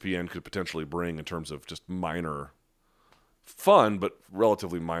ESPN could potentially bring in terms of just minor, fun, but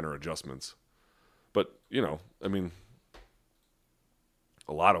relatively minor adjustments. But,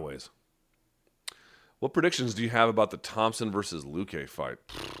 a lot of ways. What predictions do you have about the Thompson versus Luque fight?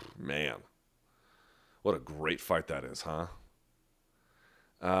 Man, what a great fight that is, huh?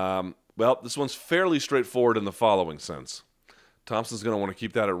 Well, this one's fairly straightforward in the following sense. Thompson's going to want to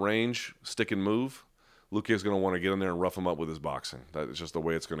keep that at range, stick and move. Luque's going to want to get in there and rough him up with his boxing. That is just the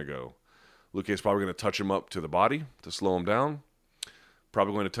way it's going to go. Luque's probably going to touch him up to the body to slow him down.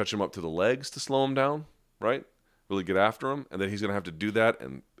 Probably going to touch him up to the legs to slow him down, right? Really get after him. And then he's going to have to do that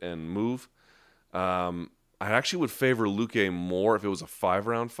and move. I actually would favor Luque more if it was a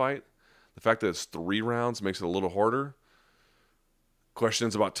 5-round fight. The fact that it's 3 rounds makes it a little harder.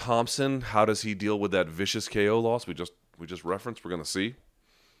 Questions about Thompson. How does he deal with that vicious KO loss we just referenced? We're going to see.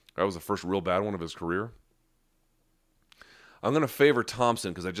 That was the first real bad one of his career. I'm going to favor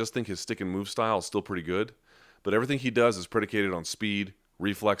Thompson because I just think his stick and move style is still pretty good. But everything he does is predicated on speed,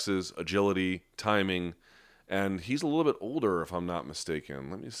 reflexes, agility, timing. And he's a little bit older, if I'm not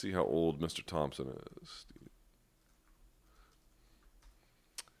mistaken. Let me see how old Mr. Thompson is.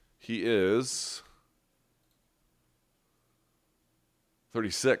 He is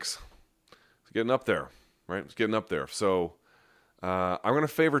 36. He's getting up there, right? He's getting up there. So I'm going to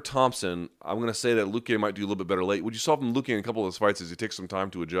favor Thompson. I'm going to say that Luque might do a little bit better late. What you saw from Luque in a couple of his fights is he takes some time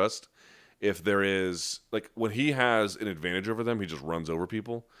to adjust. If there is, like, when he has an advantage over them, he just runs over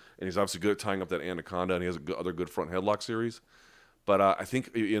people. And he's obviously good at tying up that anaconda, and he has other good front headlock series. But I think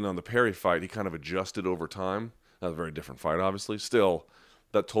on the Perry fight, he kind of adjusted over time. Not a very different fight, obviously. Still,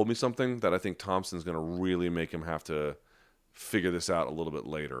 that told me something that I think Thompson's going to really make him have to figure this out a little bit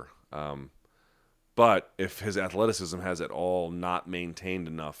later. But if his athleticism has at all not maintained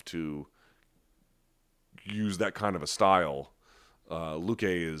enough to use that kind of a style, Luque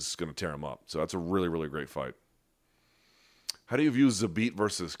is going to tear him up. So that's a really, really great fight. How do you view Zabit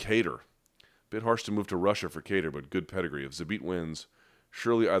versus Cater? Bit harsh to move to Russia for Cater, but good pedigree. If Zabit wins,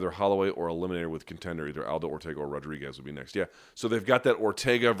 surely either Holloway or eliminator with contender, either Aldo Ortega or Rodriguez would be next. Yeah, so they've got that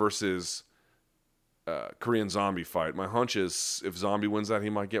Ortega versus Korean Zombie fight. My hunch is if Zombie wins that, he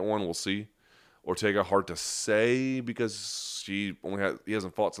might get one. We'll see. Ortega, hard to say because he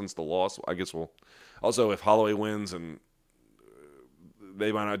hasn't fought since the loss. I guess we'll. Also, if Holloway wins, and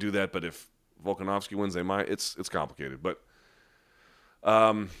they might not do that, but if Volkanovski wins, they might. It's complicated, but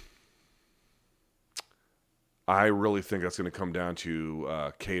I really think that's going to come down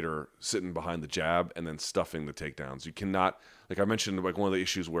to Cater sitting behind the jab and then stuffing the takedowns. You cannot, like I mentioned, like one of the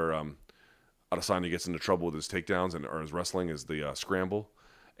issues where Adesanya gets into trouble with his takedowns or his wrestling is the scramble.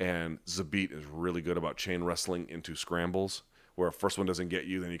 And Zabit is really good about chain wrestling into scrambles, where if first one doesn't get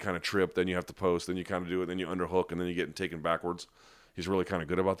you, then you kind of trip, then you have to post, then you kind of do it, then you underhook, and then you get taken backwards. He's really kind of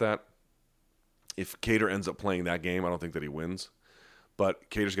good about that. If Cater ends up playing that game, I don't think that he wins.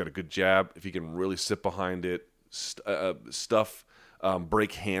 But Cater's got a good jab. If he can really sit behind it, stuff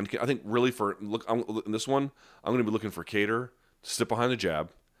break hand. I think really in this one, I'm going to be looking for Kattar to sit behind the jab,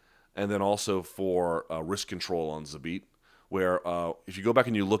 and then also for wrist control on Zabit, where if you go back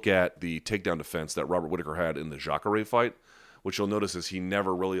and you look at the takedown defense that Robert Whittaker had in the Jacare fight, what you'll notice is he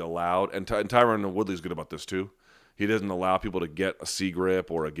never really allowed, and Tyron Woodley's good about this too, he doesn't allow people to get a C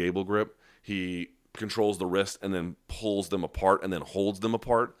grip or a Gable grip. He controls the wrist and then pulls them apart and then holds them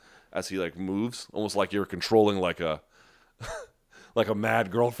apart as he like moves, almost like you're controlling like a like a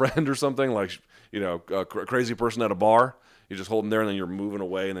mad girlfriend or something, like, you know, a crazy person at a bar. You just hold them there and then you're moving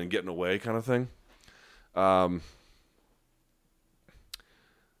away and then getting away kind of thing.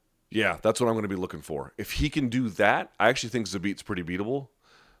 Yeah, that's what I'm going to be looking for. If he can do that, I actually think Zabit's pretty beatable.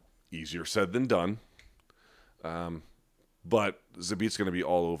 Easier said than done. But Zabit's going to be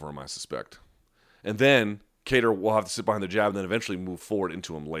all over him, I suspect. And then Kattar will have to sit behind the jab and then eventually move forward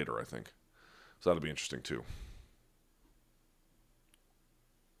into him later, I think. So that'll be interesting too.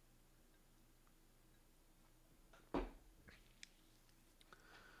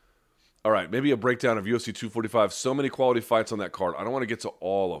 All right, maybe a breakdown of UFC 245. So many quality fights on that card. I don't want to get to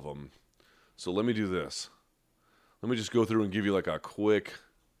all of them. So let me do this. Let me just go through and give you like a quick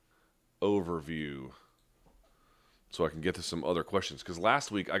overview so I can get to some other questions. Because last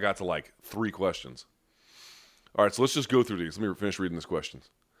week I got to like 3 questions. All right, so let's just go through these. Let me finish reading these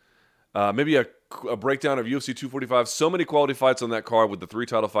questions. Maybe a breakdown of UFC 245. So many quality fights on that card with the 3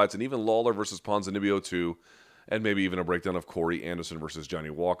 title fights and even Lawler versus Ponzinibbio 2. And maybe even a breakdown of Corey Anderson versus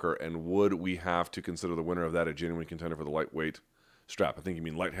Johnny Walker. And would we have to consider the winner of that a genuine contender for the lightweight strap? I think you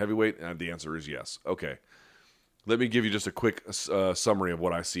mean light heavyweight, and the answer is yes. Okay. Let me give you just a quick summary of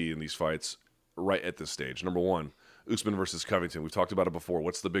what I see in these fights right at this stage. Number 1, Usman versus Covington. We've talked about it before.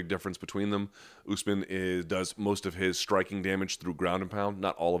 What's the big difference between them? Usman does most of his striking damage through ground and pound.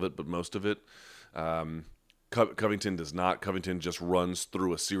 Not all of it, but most of it. Covington does not. Covington just runs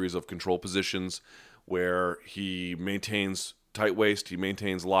through a series of control positions where he maintains tight waist, he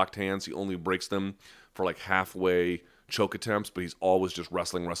maintains locked hands, he only breaks them for like halfway choke attempts, but he's always just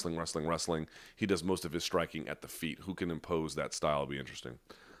wrestling. He does most of his striking at the feet. Who can impose that style? It'll be interesting.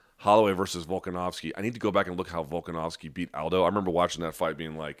 Holloway versus Volkanovski. I need to go back and look how Volkanovski beat Aldo. I remember watching that fight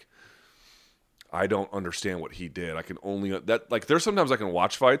being like, I don't understand what he did. I can only, there's sometimes I can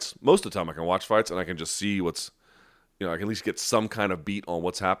watch fights, most of the time I can watch fights, and I can just see what's, you know, I can at least get some kind of beat on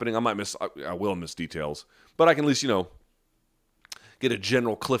what's happening. I will miss details, but I can at least, you know, get a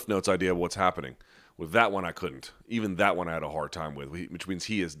general Cliff Notes idea of what's happening. With that one, I couldn't. Even that one I had a hard time with, which means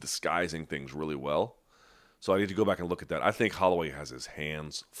he is disguising things really well. So I need to go back and look at that. I think Holloway has his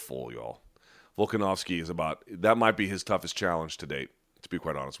hands full, y'all. Volkanovski that might be his toughest challenge to date, to be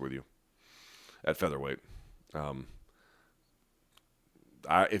quite honest with you, at featherweight.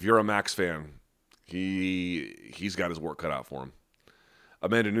 If you're a Max fan, he's got his work cut out for him.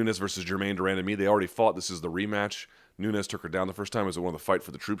 Amanda Nunes versus Jermaine Durand-Mille. They already fought. This is the rematch. Nunes took her down the first time. It was one of the Fight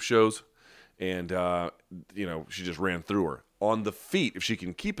for the Troop shows. And, you know, she just ran through her. On the feet, if she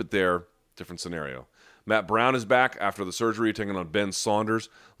can keep it there, different scenario. Matt Brown is back after the surgery, taking on Ben Saunders.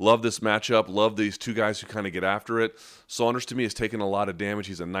 Love this matchup. Love these two guys who kind of get after it. Saunders, to me, has taken a lot of damage.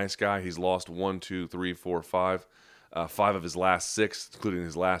 He's a nice guy. He's lost 1, 2, 3, 4, 5. 5 of his last 6, including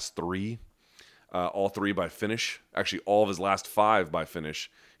his last 3. All 3 by finish. Actually, all of his last 5 by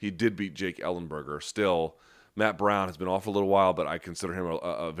finish. He did beat Jake Ellenberger. Still, Matt Brown has been off a little while, but I consider him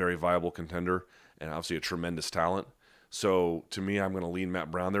a very viable contender and obviously a tremendous talent. So, to me, I'm going to lean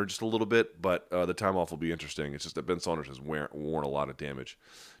Matt Brown there just a little bit, but the time off will be interesting. It's just that Ben Saunders has worn a lot of damage.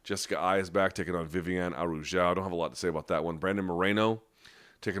 Jessica Ai is back, taking on Viviane Arujau. I don't have a lot to say about that one. Brandon Moreno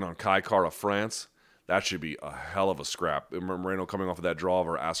taking on Kai Kara France. That should be a hell of a scrap. Moreno coming off of that draw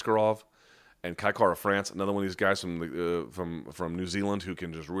over Askarov. And Kai Kara France, another one of these guys from New Zealand who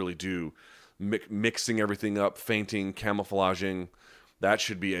can just really do mixing everything up, feinting, camouflaging. That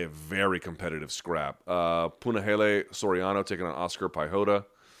should be a very competitive scrap. Punahele Soriano taking on Oscar Pajota.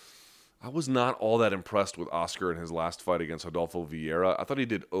 I was not all that impressed with Oscar in his last fight against Rodolfo Vieira. I thought he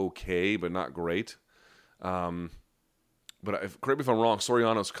did okay, but not great. But correct me if I'm wrong,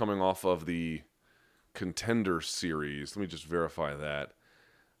 Soriano's coming off of the Contender Series. Let me just verify that.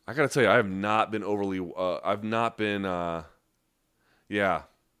 I got to tell you, I have not been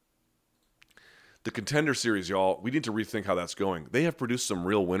The Contender Series, y'all, we need to rethink how that's going. They have produced some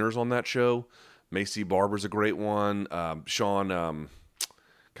real winners on that show. Macy Barber's a great one. Sean,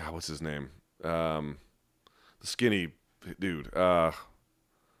 God, what's his name? The skinny dude.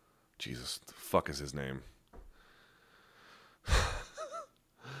 Jesus, the fuck is his name?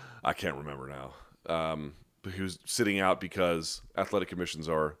 I can't remember now. But he was sitting out because athletic commissions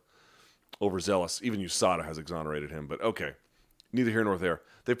are overzealous. Even USADA has exonerated him. But okay. neither here nor there.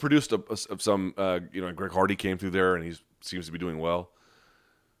 They produced some, Greg Hardy came through there, and he seems to be doing well.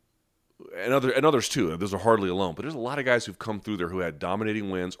 And others too. Those are hardly alone. But there's a lot of guys who've come through there who had dominating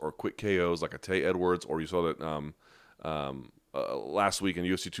wins or quick KOs, like a Tay Edwards, or you saw that last week in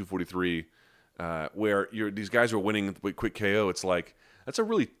UFC 243, where these guys are winning with quick KO. It's like, that's a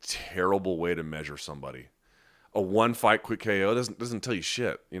really terrible way to measure somebody. A one-fight quick KO doesn't tell you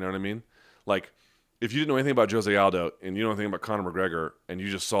shit. You know what I mean? Like, if you didn't know anything about Jose Aldo and you don't know anything about Conor McGregor and you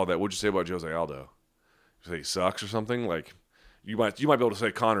just saw that, what'd you say about Jose Aldo? You say he sucks or something? Like, you might be able to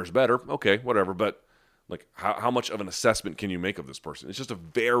say Conor's better. Okay, whatever. But like, how much of an assessment can you make of this person? It's just a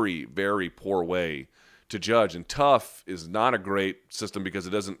very, very poor way to judge. And Tough is not a great system because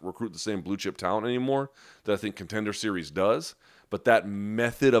it doesn't recruit the same blue chip talent anymore that I think Contender Series does. But that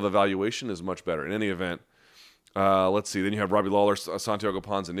method of evaluation is much better. In any event, let's see. Then you have Robbie Lawler, Santiago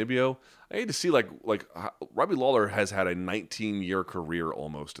Ponzinibbio. I hate to see like Robbie Lawler has had a 19-year career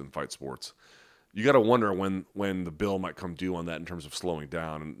almost in fight sports. You got to wonder when the bill might come due on that in terms of slowing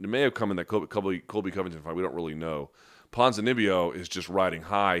down. And it may have come in that Colby Covington fight. We don't really know. Ponzinibbio is just riding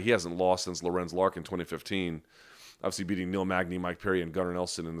high. He hasn't lost since Lorenz Lark in 2015. Obviously beating Neil Magny, Mike Perry, and Gunnar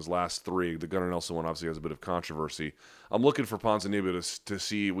Nelson in his last three. The Gunnar Nelson one obviously has a bit of controversy. I'm looking for Ponzinibbio to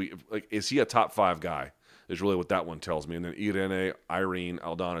see, is he a top 5 guy? Is really what that one tells me. And then Irene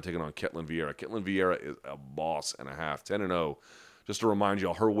Aldana taking on Ketlin Vieira. Ketlin Vieira is a boss and a half, 10-0. Just to remind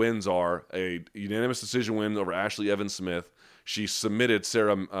y'all, her wins are a unanimous decision win over Ashley Evans Smith. She submitted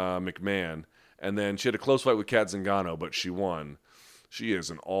Sarah McMahon. And then she had a close fight with Kat Zingano, but she won. She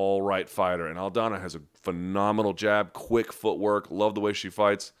is an all-right fighter. And Aldana has a phenomenal jab, quick footwork. Love the way she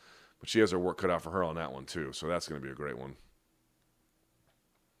fights. But she has her work cut out for her on that one, too. So that's going to be a great one.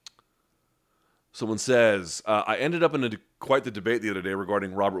 Someone says, I ended up in quite the debate the other day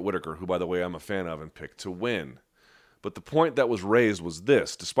regarding Robert Whittaker, who, by the way, I'm a fan of and picked to win. But the point that was raised was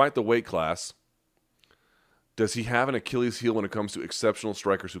this. Despite the weight class, does he have an Achilles heel when it comes to exceptional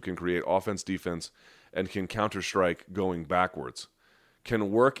strikers who can create offense, defense, and can counter-strike going backwards?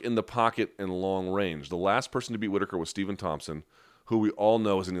 Can work in the pocket and long range. The last person to beat Whittaker was Stephen Thompson, who we all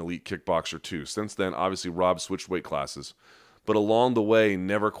know is an elite kickboxer too. Since then, obviously, Rob switched weight classes. But along the way,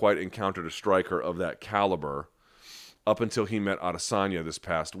 never quite encountered a striker of that caliber up until he met Adesanya this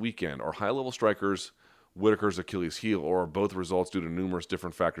past weekend. Are high-level strikers Whittaker's Achilles heel, or are both results due to numerous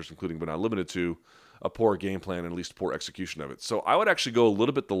different factors, including but not limited to a poor game plan and at least poor execution of it? So I would actually go a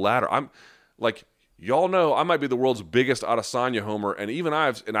little bit the latter. I'm like, y'all know I might be the world's biggest Adesanya homer, and even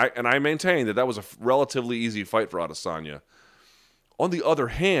I maintain that was a relatively easy fight for Adesanya. On the other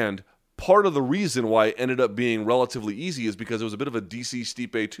hand, part of the reason why it ended up being relatively easy is because it was a bit of a DC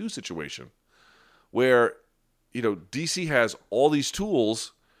Stipe 2 situation where, DC has all these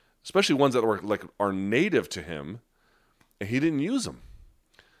tools, especially ones that are native to him, and he didn't use them.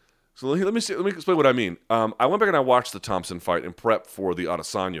 So let me explain what I mean. I went back and I watched the Thompson fight in prep for the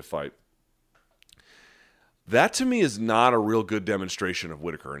Adesanya fight. That to me is not a real good demonstration of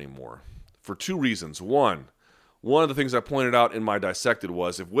Whittaker anymore for 2 reasons. One of the things I pointed out in my dissected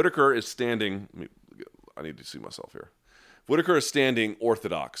was if Whittaker is standing, I need to see myself here. If Whittaker is standing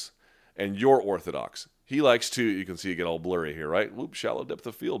orthodox and you're orthodox, he likes to, you can see it get all blurry here, right? Whoop, shallow depth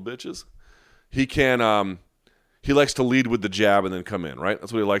of field, bitches. He likes to lead with the jab and then come in, right?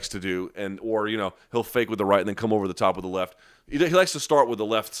 That's what he likes to do. Or he'll fake with the right and then come over the top with the left. He likes to start with the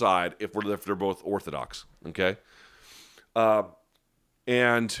left side if they're both orthodox, okay?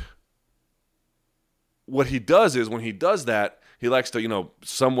 And what he does is when he does that, he likes to,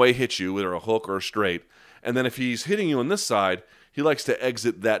 some way hit you, either a hook or a straight. And then if he's hitting you on this side, he likes to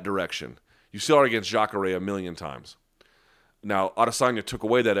exit that direction. You saw it against Jacare a million times. Now, Adesanya took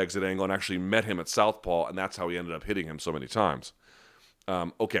away that exit angle and actually met him at southpaw, and that's how he ended up hitting him so many times.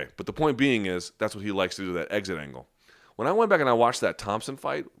 Okay, but the point being is that's what he likes to do, that exit angle. When I went back and I watched that Thompson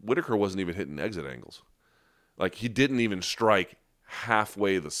fight, Whittaker wasn't even hitting exit angles. Like, he didn't even strike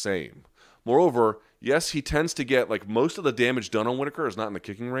halfway the same. Moreover, yes, he tends to get, most of the damage done on Whittaker is not in the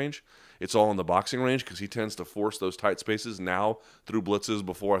kicking range. It's all in the boxing range because he tends to force those tight spaces now through blitzes.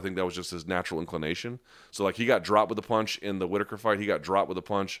 Before, I think that was just his natural inclination. So, he got dropped with a punch in the Whittaker fight. He got dropped with a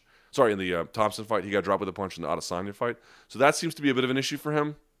punch. Sorry, in the Thompson fight. He got dropped with a punch in the Adesanya fight. So that seems to be a bit of an issue for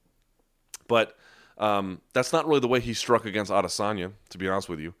him. But that's not really the way he struck against Adesanya, to be honest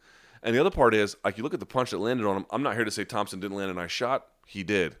with you. And the other part is, you look at the punch that landed on him. I'm not here to say Thompson didn't land a nice shot. He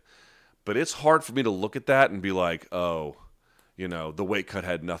did. But it's hard for me to look at that and be like, oh, the weight cut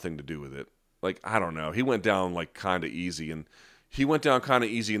had nothing to do with it. I don't know. He went down kind of easy. And he went down kind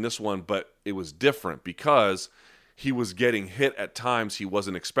of easy in this one, but it was different because he was getting hit at times he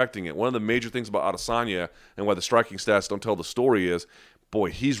wasn't expecting it. One of the major things about Adesanya and why the striking stats don't tell the story is, boy,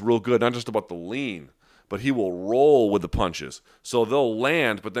 he's real good, not just about the lean, but he will roll with the punches. So they'll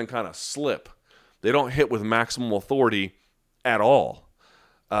land, but then kind of slip. They don't hit with maximum authority at all.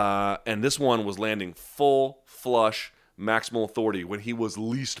 And this one was landing full, flush, maximal authority when he was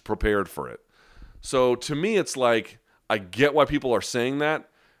least prepared for it. So to me, it's like, I get why people are saying that.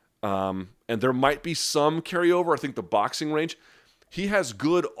 And there might be some carryover. I think the boxing range, he has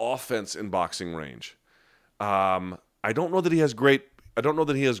good offense in boxing range. I don't know that he has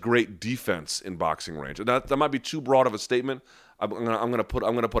great defense in boxing range. And that might be too broad of a statement. I'm gonna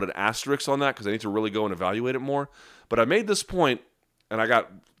put an asterisk on that because I need to really go and evaluate it more. But I made this point, and I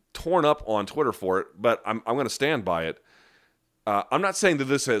got torn up on Twitter for it. But I'm gonna stand by it. I'm not saying that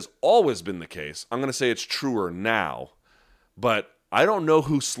this has always been the case. I'm gonna say it's truer now. But I don't know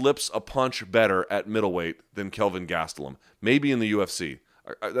who slips a punch better at middleweight than Kelvin Gastelum. Maybe in the UFC.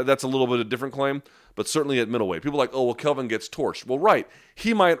 That's a little bit of a different claim, but certainly at middleweight. People are like, oh, well, Kelvin gets torched. Well, right.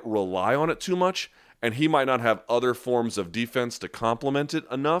 He might rely on it too much, and he might not have other forms of defense to complement it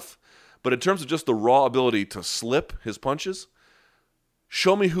enough. But in terms of just the raw ability to slip his punches,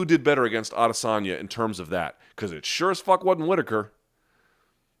 show me who did better against Adesanya in terms of that. Because it sure as fuck wasn't Whittaker.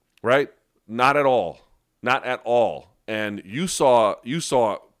 Right? Not at all. Not at all. And you saw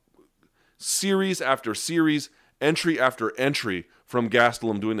series after series, entry after entry from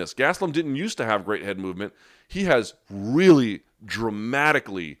Gastelum doing this. Gastelum didn't used to have great head movement. He has really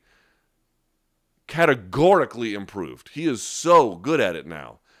dramatically, categorically improved. He is so good at it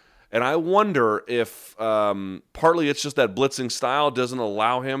now. And I wonder if partly it's just that blitzing style doesn't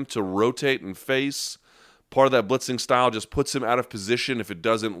allow him to rotate and face. Part of that blitzing style just puts him out of position if it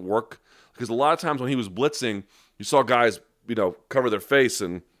doesn't work. Because a lot of times when he was blitzing, you saw guys, cover their face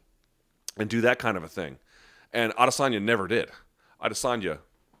and do that kind of a thing. And Adesanya never did. Adesanya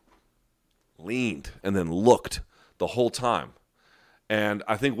leaned and then looked the whole time. And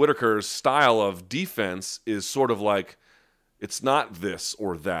I think Whittaker's style of defense is sort of like, it's not this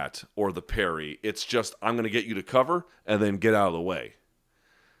or that or the parry. It's just, I'm going to get you to cover and then get out of the way.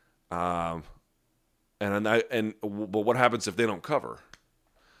 But what happens if they don't cover?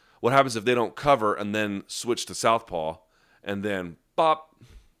 What happens if they don't cover and then switch to southpaw and then bop?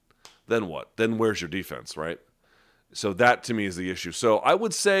 Then what? Then where's your defense, right? So that to me is the issue. So I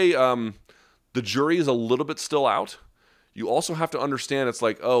would say the jury is a little bit still out. You also have to understand it's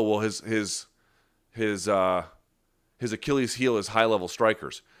like, oh well, his Achilles heel is high level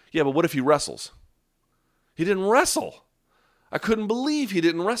strikers. Yeah, but what if he wrestles? He didn't wrestle. I couldn't believe he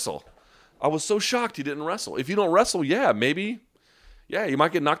didn't wrestle. I was so shocked he didn't wrestle. If you don't wrestle, yeah, maybe. Yeah, you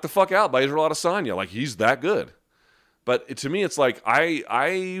might get knocked the fuck out by Israel Adesanya. Like, he's that good. But to me, it's like, I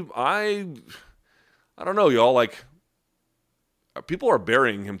don't know, y'all. Like, people are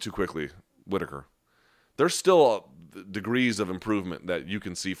burying him too quickly, Whittaker. There's still degrees of improvement that you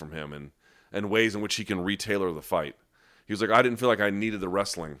can see from him and ways in which he can retailor the fight. He was like, I didn't feel like I needed the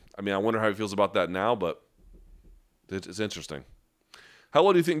wrestling. I mean, I wonder how he feels about that now, but it's interesting. How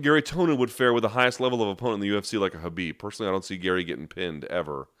well do you think Gary Tonin would fare with the highest level of opponent in the UFC like a Khabib? Personally, I don't see Gary getting pinned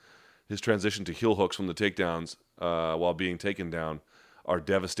ever. His transition to heel hooks from the takedowns while being taken down are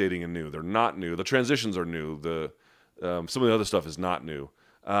devastating and new. They're not new. The transitions are new. Some of the other stuff is not new.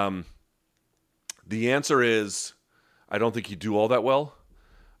 The answer is, I don't think he'd do all that well.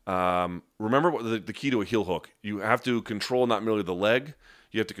 Remember what the key to a heel hook. You have to control not merely the leg,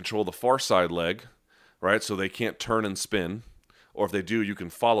 you have to control the far side leg, right? So they can't turn and spin. Or if they do, you can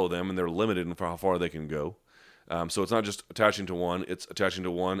follow them, and they're limited in how far they can go. So it's not just attaching to one, it's attaching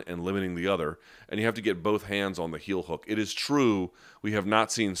to one and limiting the other. And you have to get both hands on the heel hook. It is true, we have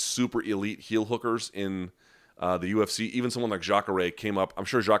not seen super elite heel hookers in the UFC. Even someone like Jacare came up. I'm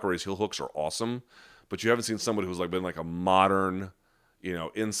sure Jacare's heel hooks are awesome, but you haven't seen somebody who's been like a modern,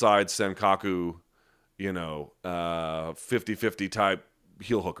 inside Senkaku, 50-50 type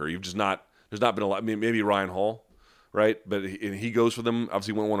heel hooker. There's not been a lot. I mean, maybe Ryan Hall, right? But he goes for them.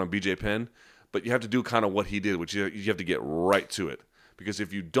 Obviously, went one on BJ Penn. But you have to do kind of what he did, which you have to get right to it. Because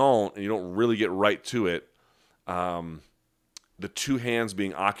if you don't, and you don't really get right to it, the two hands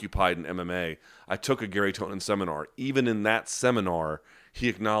being occupied in MMA. I took a Gary Tonin seminar. Even in that seminar, he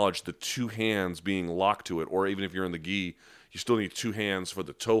acknowledged the two hands being locked to it, or even if you're in the gi, you still need two hands for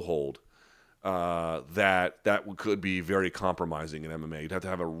the toe hold. That could be very compromising in MMA. You'd have to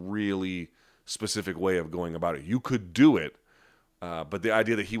have a really specific way of going about it. You could do it, but the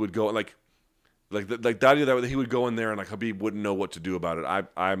idea that he would go like the idea that he would go in there and like Khabib wouldn't know what to do about it.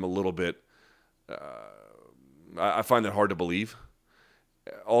 I'm a little bit. I find that hard to believe.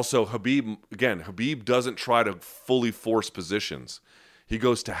 Also, Habib doesn't try to fully force positions. He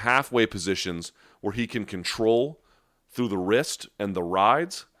goes to halfway positions where he can control through the wrist and the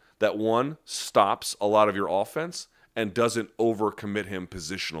rides. That one stops a lot of your offense and doesn't overcommit him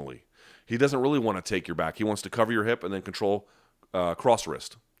positionally. He doesn't really want to take your back. He wants to cover your hip and then control cross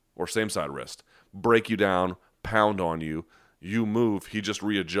wrist or same side wrist. Break you down, pound on you. You move, he just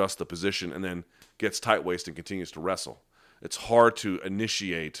readjusts the position and then gets tight waist and continues to wrestle. It's hard to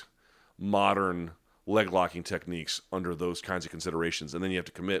initiate modern leg locking techniques under those kinds of considerations, and then you have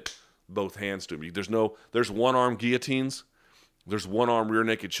to commit both hands to him. There's one arm guillotines, there's one arm rear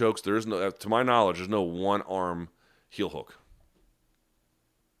naked chokes. There is no, to my knowledge, there's no one arm heel hook.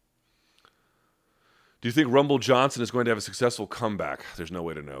 Do you think Rumble Johnson is going to have a successful comeback? There's no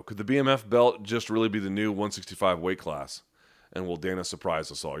way to know. Could the BMF belt just really be the new 165 weight class? And will Dana surprise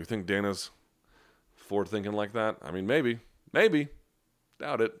us all? You think Dana's forward thinking like that? I mean, maybe. Maybe.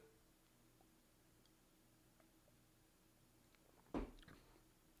 Doubt it.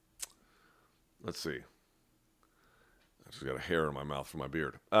 Let's see. I just got a hair in my mouth from my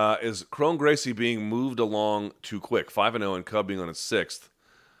beard. Is Kron Gracie being moved along too quick? 5-0 and Cub being on his 6th.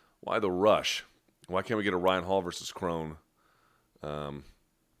 Why the rush? Why can't we get a Ryan Hall versus Kron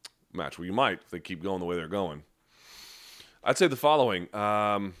match? Well, you might if they keep going the way they're going. I'd say the following.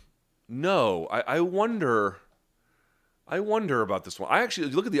 No, I wonder about this one. I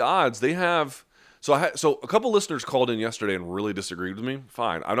actually look at the odds. They have so a couple listeners called in yesterday and really disagreed with me.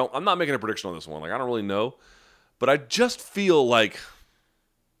 Fine. I'm not making a prediction on this one. Like I don't really know, but I just feel like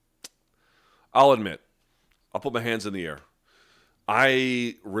I'll admit, I'll put my hands in the air.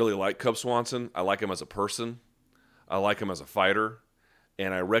 I really like Cub Swanson. I like him as a person. I like him as a fighter,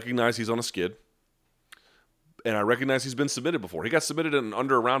 and I recognize he's on a skid. And I recognize he's been submitted before. He got submitted in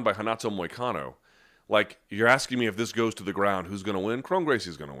under a round by Renato Moicano. Like, you're asking me if this goes to the ground, who's going to win? Kron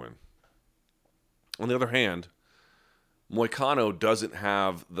Gracie's going to win. On the other hand, Moicano doesn't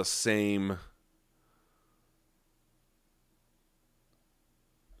have the same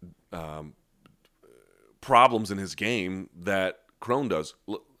problems in his game that Kron does.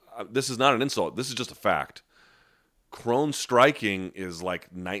 This is not an insult. This is just a fact. Kron's striking is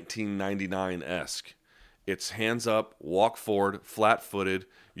like 1999-esque. It's hands up, walk forward, flat-footed,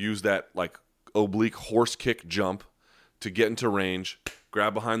 use that like oblique horse kick jump to get into range,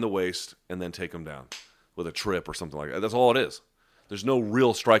 grab behind the waist, and then take him down with a trip or something like that. That's all it is. There's no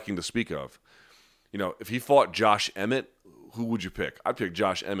real striking to speak of. You know, if he fought Josh Emmett, who would you pick? I'd pick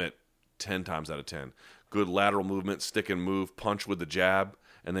Josh Emmett 10 times out of 10. Good lateral movement, stick and move, punch with the jab,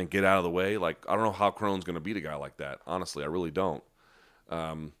 and then get out of the way. Like, I don't know how Kron's going to beat a guy like that. Honestly, I really don't.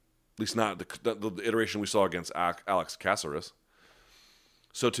 At least not the iteration we saw against Alex Caceres.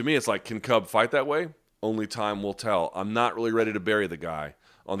 So to me, it's like, can Cub fight that way? Only time will tell. I'm not really ready to bury the guy.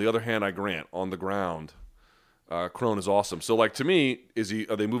 On the other hand, I grant, on the ground, Kron is awesome. So, like, to me,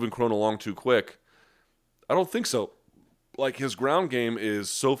 are they moving Kron along too quick? I don't think so. Like, his ground game is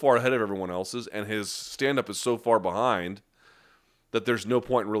so far ahead of everyone else's, and his stand-up is so far behind that there's no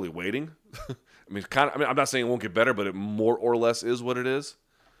point in really waiting. I'm not saying it won't get better, but it more or less is what it is.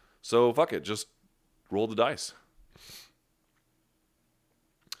 So, fuck it. Just roll the dice.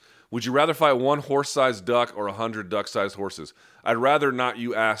 Would you rather fight one horse-sized duck or 100 duck-sized horses? I'd rather not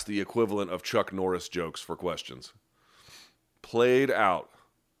you ask the equivalent of Chuck Norris jokes for questions. Played out.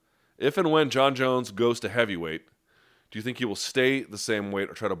 If and when John Jones goes to heavyweight, do you think he will stay the same weight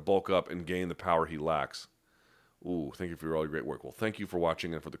or try to bulk up and gain the power he lacks? Ooh, thank you for all your great work. Well, thank you for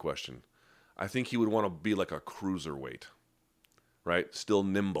watching and for the question. I think he would want to be like a cruiserweight, right? Still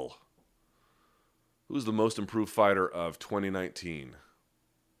nimble. Who's the most improved fighter of 2019?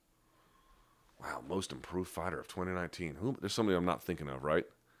 Wow, most improved fighter of 2019. There's somebody I'm not thinking of, right?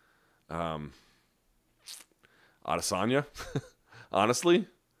 Adesanya? Honestly?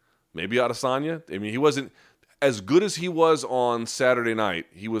 Maybe Adesanya? I mean, he wasn't as good as he was on Saturday night.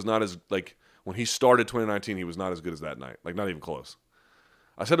 He was not as, like, when he started 2019, he was not as good as that night. Like, not even close.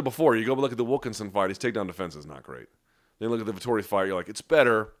 I said it before. You go look at the Wilkinson fight, his takedown defense is not great. Then you look at the Vettori fight, you're like, it's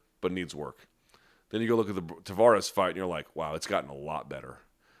better, but needs work. Then you go look at the Tavares fight, and you're like, wow, it's gotten a lot better.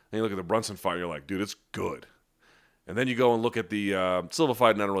 Then you look at the Brunson fight, you're like, dude, it's good. And then you go and look at the Silva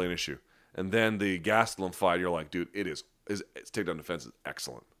fight, not really an issue. And then the Gastelum fight, you're like, dude, its takedown defense is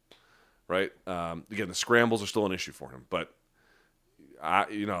excellent. Right? Again, the scrambles are still an issue for him. But,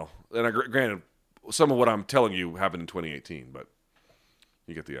 granted, some of what I'm telling you happened in 2018, but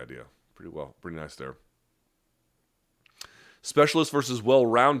you get the idea. Pretty nice there. Specialist versus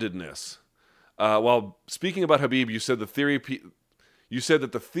well-roundedness. While speaking about Habib, you said that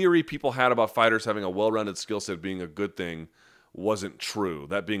the theory people had about fighters having a well-rounded skill set being a good thing wasn't true.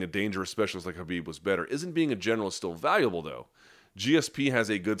 That being a dangerous specialist like Khabib was better. Isn't being a generalist still valuable, though? GSP has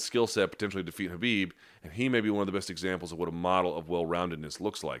a good skill set, potentially to defeat Khabib, and he may be one of the best examples of what a model of well-roundedness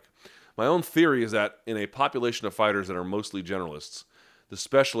looks like. My own theory is that in a population of fighters that are mostly generalists, the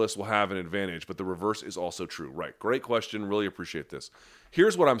specialists will have an advantage, but the reverse is also true. Right. Great question. Really appreciate this.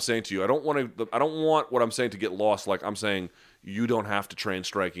 Here's what I'm saying to you. I don't want what I'm saying to get lost. Like I'm saying you don't have to train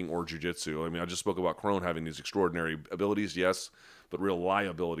striking or jiu-jitsu. I mean, I just spoke about Kron having these extraordinary abilities, yes, but real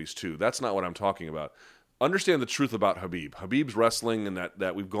liabilities too. That's not what I'm talking about. Understand the truth about Khabib. Khabib's wrestling, and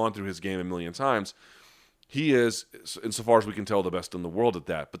that we've gone through his game a million times. He is, insofar as we can tell, the best in the world at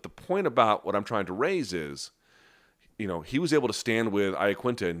that. But the point about what I'm trying to raise is, he was able to stand with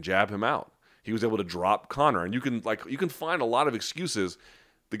Iaquinta and jab him out. He was able to drop Conor, and you can find a lot of excuses.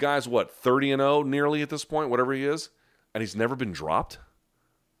 The guy's 30-0 nearly at this point, whatever he is, and he's never been dropped.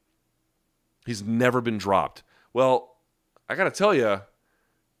 He's never been dropped. Well, I got to tell you,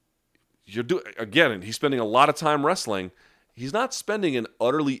 he's spending a lot of time wrestling. He's not spending an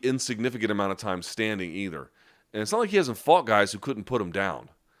utterly insignificant amount of time standing either. And it's not like he hasn't fought guys who couldn't put him down.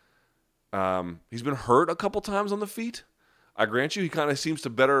 He's been hurt a couple times on the feet. I grant you, he kind of seems to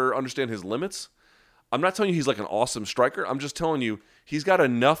better understand his limits. I'm not telling you he's like an awesome striker. I'm just telling you he's got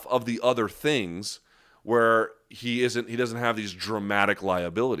enough of the other things where he doesn't have these dramatic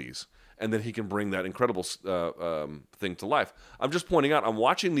liabilities, and then he can bring that incredible thing to life. I'm just pointing out, I'm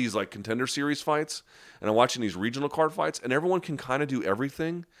watching these like contender series fights, and I'm watching these regional card fights, and everyone can kind of do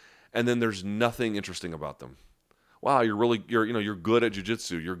everything, and then there's nothing interesting about them. Wow, you're good at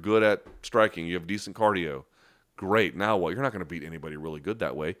jiu-jitsu, you're good at striking, you have decent cardio. Great. Now what? You're not going to beat anybody really good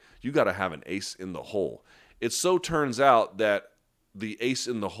that way. You got to have an ace in the hole. It so turns out that the ace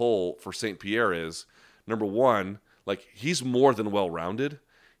in the hole for St. Pierre is, number one, like he's more than well-rounded.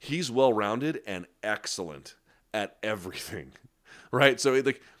 He's well-rounded and excellent at everything, right? So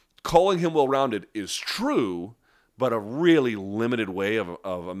calling him well-rounded is true, but a really limited way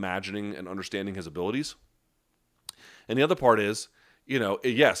of imagining and understanding his abilities. And the other part is,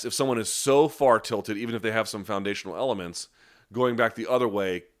 yes, if someone is so far tilted, even if they have some foundational elements, going back the other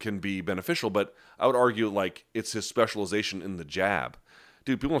way can be beneficial. But I would argue it's his specialization in the jab.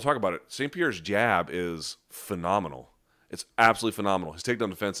 Dude, people don't talk about it. St. Pierre's jab is phenomenal. It's absolutely phenomenal. His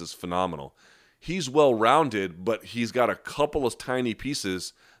takedown defense is phenomenal. He's well-rounded, but he's got a couple of tiny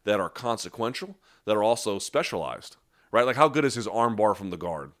pieces that are consequential, that are also specialized, right? Like how good is his arm bar from the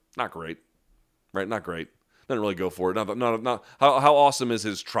guard? Not great, right? Not great. Doesn't really go for it. Not. How awesome is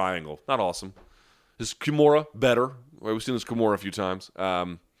his triangle? Not awesome. His Kimura, better. We've seen his Kimura a few times.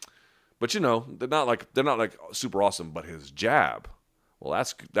 But they're not like super awesome. But his jab, well,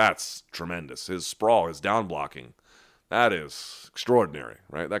 that's tremendous. His sprawl, his down blocking, that is extraordinary,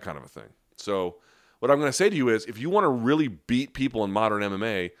 right? That kind of a thing. So what I'm going to say to you is, if you want to really beat people in modern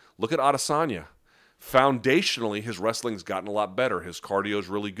MMA, look at Adesanya. Foundationally, his wrestling's gotten a lot better. His cardio's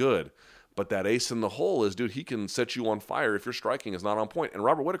really good. But that ace in the hole is, dude, he can set you on fire if your striking is not on point. And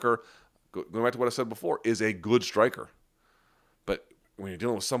Robert Whittaker, going back to what I said before, is a good striker. But when you're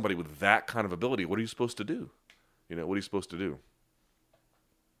dealing with somebody with that kind of ability, what are you supposed to do? What are you supposed to do?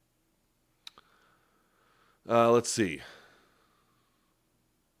 Let's see.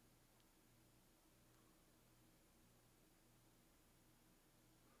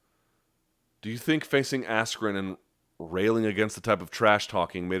 Do you think facing Askren and railing against the type of trash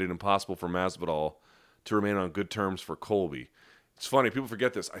talking made it impossible for Masvidal to remain on good terms for Colby? It's funny, people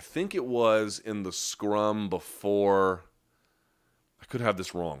forget this. I think it was in the scrum before, I could have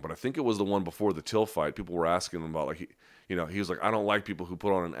this wrong, but I think it was the one before the Till fight. People were asking him about, he was like, I don't like people who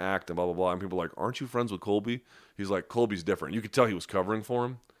put on an act and blah, blah, blah. And people were like, aren't you friends with Colby? He's like, Colby's different. You could tell he was covering for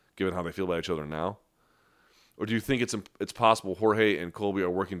him, given how they feel about each other now. Or do you think it's possible Jorge and Colby are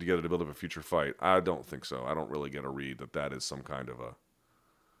working together to build up a future fight? I don't think so. I don't really get a read that is some kind of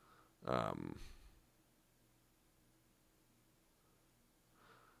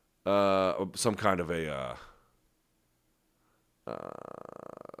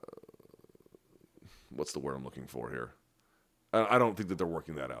what's the word I'm looking for here? I don't think that they're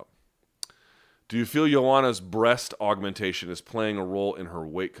working that out. Do you feel Joanna's breast augmentation is playing a role in her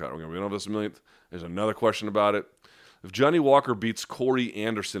weight cut? We know this a million. There's another question about it. If Johnny Walker beats Corey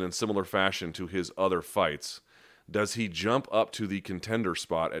Anderson in similar fashion to his other fights, does he jump up to the contender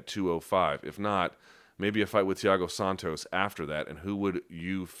spot at 205? If not, maybe a fight with Thiago Santos after that, and who would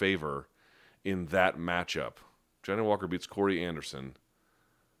you favor in that matchup? Johnny Walker beats Corey Anderson.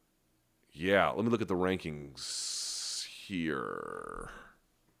 Yeah, let me look at the rankings here.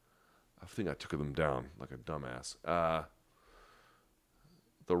 I think I took them down like a dumbass.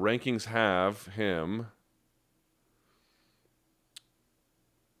 The rankings have him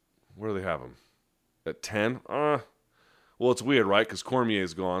Where do they have him? At 10? Well, it's weird, right? Because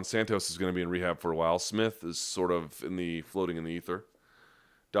Cormier's gone. Santos is going to be in rehab for a while. Smith is sort of floating in the ether.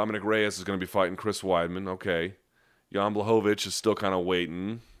 Dominic Reyes is going to be fighting Chris Weidman. Okay. Jan Blachowicz is still kind of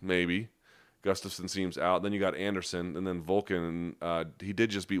waiting, maybe. Gustafsson seems out. Then you got Anderson, and then Volkan. He did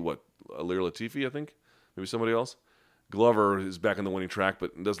just beat, what, Alir Latifi, I think? Maybe somebody else? Glover is back in the winning track,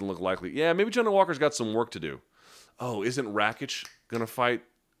 but it doesn't look likely. Yeah, maybe Johnny Walker's got some work to do. Oh, isn't Rakic going to fight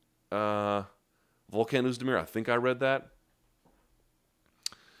Volkan Oezdemir? I think I read that.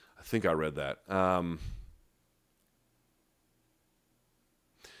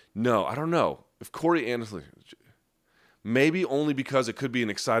 No, I don't know. If Corey Anderson... Maybe only because it could be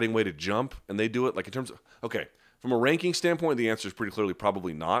an exciting way to jump, and they do it, like, in terms of... Okay, from a ranking standpoint, the answer is pretty clearly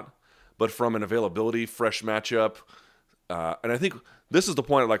probably not. But from an availability, fresh matchup... and I think this is the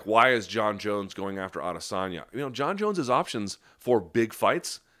point of, like, why is John Jones going after Adesanya? You know, John Jones's options for big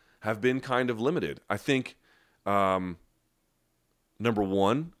fights have been kind of limited. I think, number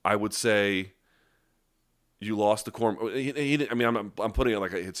one, I would say you lost the Cormier. I mean, I'm putting it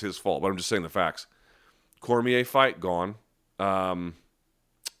like it's his fault, but I'm just saying the facts. Cormier fight gone. Let's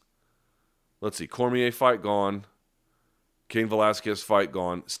see. Cormier fight gone. Cain Velasquez fight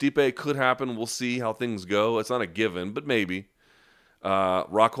gone. Stipe could happen. We'll see how things go. It's not a given, but maybe.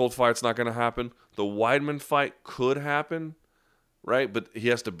 Rockhold fight's not going to happen. The Weidman fight could happen, right? But he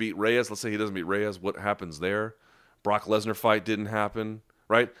has to beat Reyes. Let's say he doesn't beat Reyes. What happens there? Brock Lesnar fight didn't happen,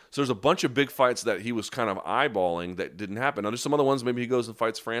 right? So there's a bunch of big fights that he was kind of eyeballing that didn't happen. Now, there's some other ones. Maybe he goes and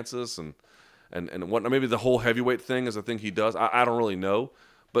fights Francis and what? Maybe the whole heavyweight thing is a thing he does. I don't really know.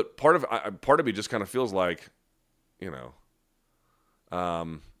 But part of me just kind of feels like, you know,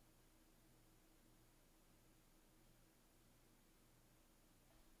 I'm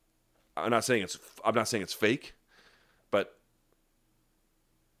not saying it's fake, but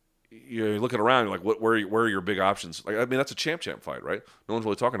you're looking around, you're like, where are your big options? Like, I mean, that's a champ fight, right? No one's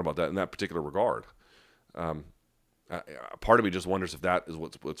really talking about that in that particular regard. Part of me just wonders if that is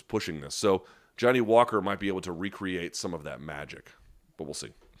what's pushing this. So Johnny Walker might be able to recreate some of that magic, but we'll see.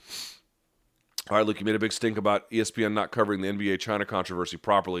 All right, Luke, you made a big stink about ESPN not covering the NBA China controversy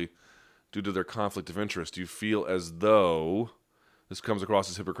properly due to their conflict of interest. Do you feel as though this comes across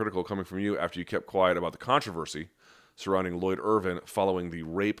as hypocritical coming from you after you kept quiet about the controversy surrounding Lloyd Irvin following the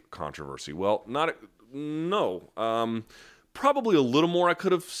rape controversy? Well, no. Probably a little more I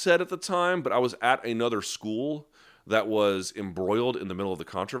could have said at the time, but I was at another school that was embroiled in the middle of the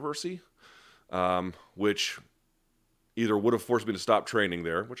controversy, which either would have forced me to stop training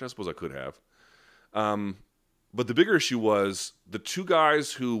there, which I suppose I could have. But the bigger issue was the two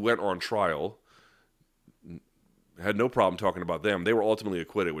guys who went on trial had no problem talking about them. They were ultimately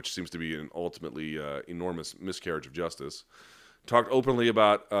acquitted, which seems to be an ultimately enormous miscarriage of justice. Talked openly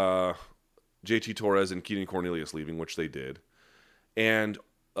about JT Torres and Keenan Cornelius leaving, which they did. And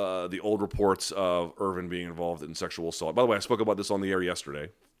the old reports of Irvin being involved in sexual assault. By the way, I spoke about this on the air yesterday.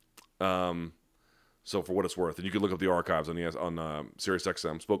 So for what it's worth, and you can look up the archives on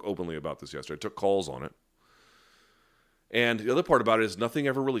SiriusXM. Spoke openly about this yesterday. Took calls on it. And the other part about it is nothing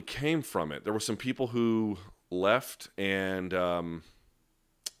ever really came from it. There were some people who left, and there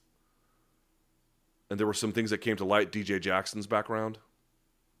were some things that came to light. DJ Jackson's background,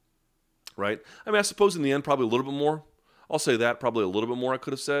 right? I mean, I suppose in the end, probably a little bit more. I'll say that, probably a little bit more I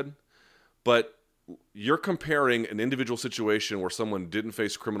could have said. But you're comparing an individual situation where someone didn't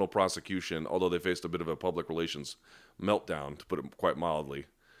face criminal prosecution, although they faced a bit of a public relations meltdown, to put it quite mildly.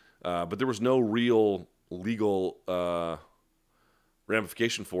 But there was no real legal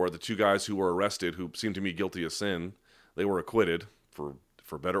ramification for it. The two guys who were arrested, who seemed to me guilty of sin, they were acquitted, for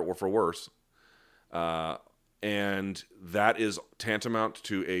better or for worse. And that is tantamount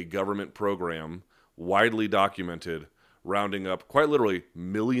to a government program, widely documented, rounding up, quite literally,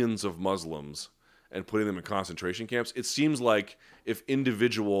 millions of Muslims and putting them in concentration camps. It seems like if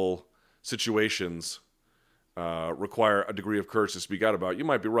individual situations require a degree of courage to speak out about, you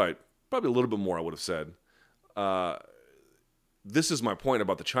might be right. Probably a little bit more I would have said. This is my point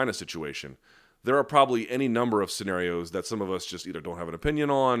about the China situation. There are probably any number of scenarios that some of us just either don't have an opinion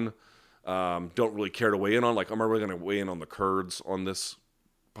on, don't really care to weigh in on. Like, am I really going to weigh in on the Kurds on this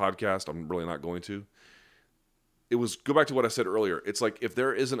podcast? I'm really not going to. Go back to what I said earlier. It's like, if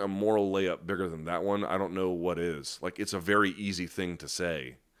there isn't a moral layup bigger than that one, I don't know what is. Like, it's a very easy thing to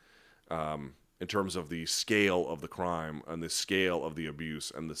say in terms of the scale of the crime and the scale of the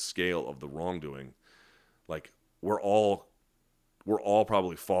abuse and the scale of the wrongdoing. Like, we're all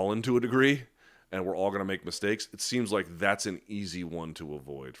probably fallen to a degree, and we're all going to make mistakes. It seems like that's an easy one to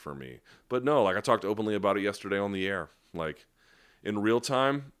avoid for me. But no, like, I talked openly about it yesterday on the air. Like, in real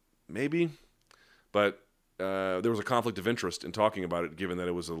time, maybe, but there was a conflict of interest in talking about it, given that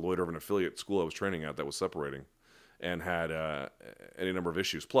it was a Lloyd Irvin affiliate school I was training at that was separating and had any number of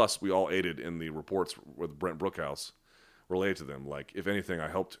issues. Plus, we all aided in the reports with Brent Brookhouse related to them. Like, if anything, I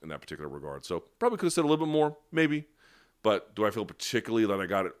helped in that particular regard. So probably could have said a little bit more, maybe. But do I feel particularly that I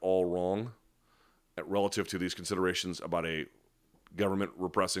got it all wrong relative to these considerations about a government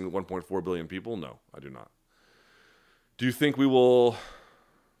repressing 1.4 billion people? No, I do not. Do you think we will...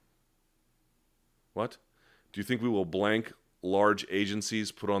 What? Do you think we will blank large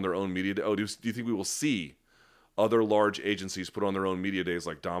agencies put on their own media day? Oh, do you think we will see other large agencies put on their own media days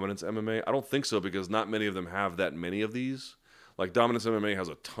like Dominance MMA? I don't think so, because not many of them have that many of these. Like, Dominance MMA has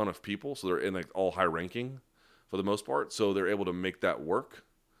a ton of people, so they're in like all high ranking for the most part, so they're able to make that work.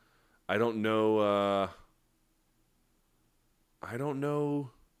 I don't know.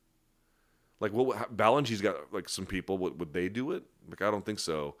 Like, what Balanji's got like some people. Would they do it? Like, I don't think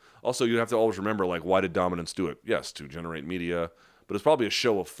so. Also, you have to always remember, like, why did Dominance do it? Yes, to generate media, but it's probably a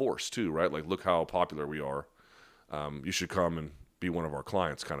show of force too, right? Like, look how popular we are. You should come and be one of our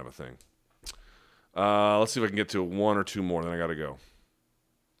clients, kind of a thing. Let's see if I can get to one or two more, then I got to go.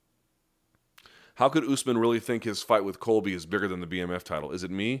 How could Usman really think his fight with Colby is bigger than the BMF title? Is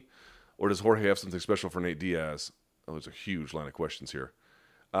it me, or does Jorge have something special for Nate Diaz? Oh, there's a huge line of questions here.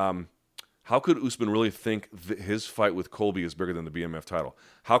 How could Usman really think his fight with Colby is bigger than the BMF title?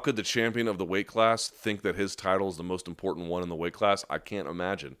 How could the champion of the weight class think that his title is the most important one in the weight class? I can't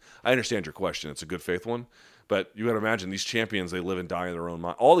imagine. I understand your question. It's a good faith one. But you got to imagine, these champions, they live and die in their own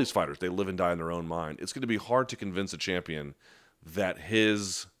mind. All these fighters, they live and die in their own mind. It's going to be hard to convince a champion that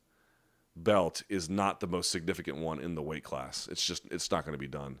his belt is not the most significant one in the weight class. It's not going to be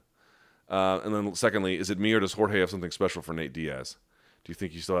done. And then secondly, is it me, or does Jorge have something special for Nate Diaz? Do you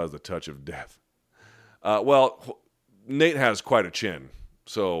think he still has the touch of death? Well, Nate has quite a chin,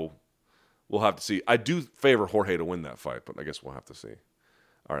 so we'll have to see. I do favor Jorge to win that fight, but I guess we'll have to see.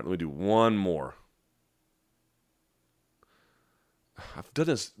 All right, let me do one more. I've done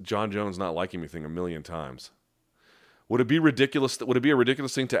this John Jones not liking me thing a million times. Would it be ridiculous? Would it be a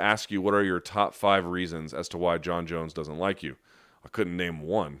ridiculous thing to ask you what are your top 5 reasons as to why John Jones doesn't like you? I couldn't name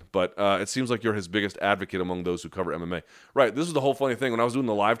one, but it seems like you're his biggest advocate among those who cover MMA. Right, this is the whole funny thing. When I was doing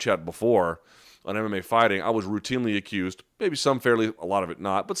the live chat before on MMA fighting, I was routinely accused, maybe some fairly, a lot of it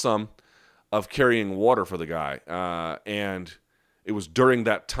not, but some, of carrying water for the guy. And it was during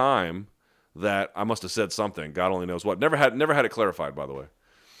that time that I must have said something, God only knows what. Never had it clarified, by the way.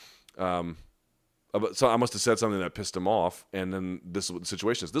 So I must have said something that pissed him off, and then this is what the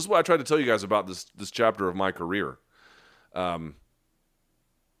situation is. This is what I tried to tell you guys about this chapter of my career.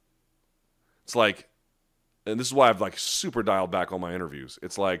 It's like, and this is why I've like super dialed back all my interviews.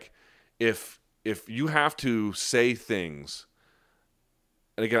 It's like, if you have to say things,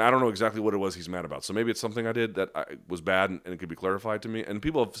 and again, I don't know exactly what it was he's mad about. So maybe it's something I did that was bad and it could be clarified to me. And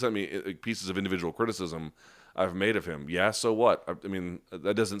people have sent me pieces of individual criticism I've made of him. Yeah, so what? I mean,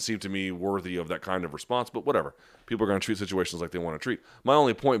 that doesn't seem to me worthy of that kind of response, but whatever. People are going to treat situations like they want to treat. My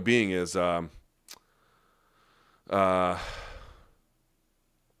only point being is, you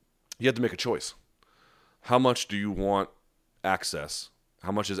have to make a choice. How much do you want access?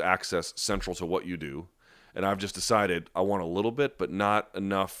 How much is access central to what you do? And I've just decided I want a little bit, but not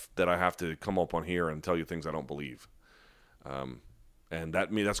enough that I have to come up on here and tell you things I don't believe. And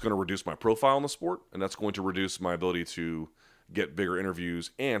that's going to reduce my profile in the sport, and that's going to reduce my ability to get bigger interviews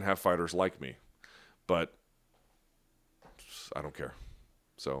and have fighters like me. But I don't care.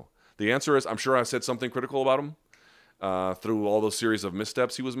 So the answer is, I'm sure I said something critical about him through all those series of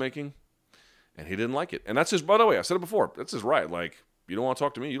missteps he was making, and he didn't like it. And that's his, by the way, I said it before, that's his right. Like, you don't want to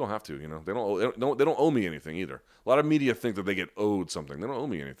talk to me, you don't have to. You know, they don't owe me anything either. A lot of media think that they get owed something. They don't owe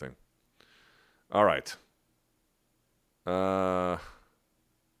me anything. All right. I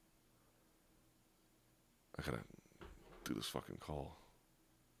gotta do this fucking call.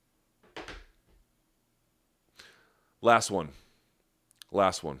 Last one.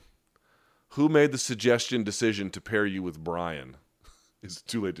 Who made the decision to pair you with Brian? Is it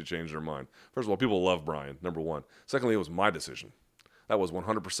too late to change their mind? First of all, people love Brian, number one. Secondly, it was my decision. That was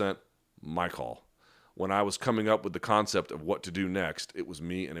 100% my call. When I was coming up with the concept of what to do next, it was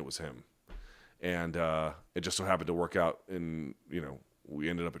me and it was him. And it just so happened to work out, and we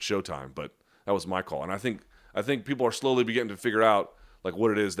ended up at Showtime, but that was my call. And I think people are slowly beginning to figure out like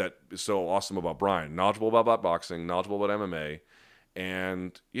what it is that is so awesome about Brian. Knowledgeable about boxing, knowledgeable about MMA,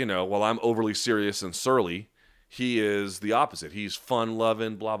 and while I'm overly serious and surly, he is the opposite. He's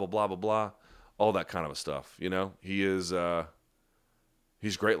fun-loving, blah blah blah blah blah, all that kind of stuff. He is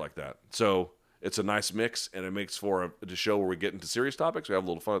he's great like that. So it's a nice mix, and it makes for a show where we get into serious topics. We have a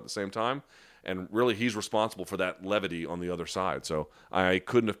little fun at the same time. And really, he's responsible for that levity on the other side. So I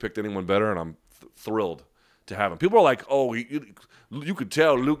couldn't have picked anyone better, and I'm thrilled to have him. People are like, oh, you could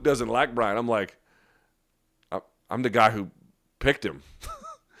tell Luke doesn't like Brian. I'm like, I'm the guy who picked him.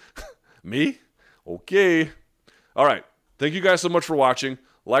 Me? Okay. All right. Thank you guys so much for watching.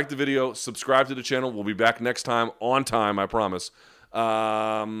 Like the video. Subscribe to the channel. We'll be back next time on time, I promise.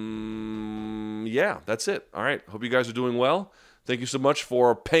 Yeah, that's it. All right. Hope you guys are doing well. Thank you so much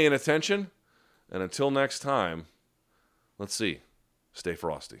for paying attention. And until next time, let's see. Stay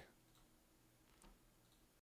frosty.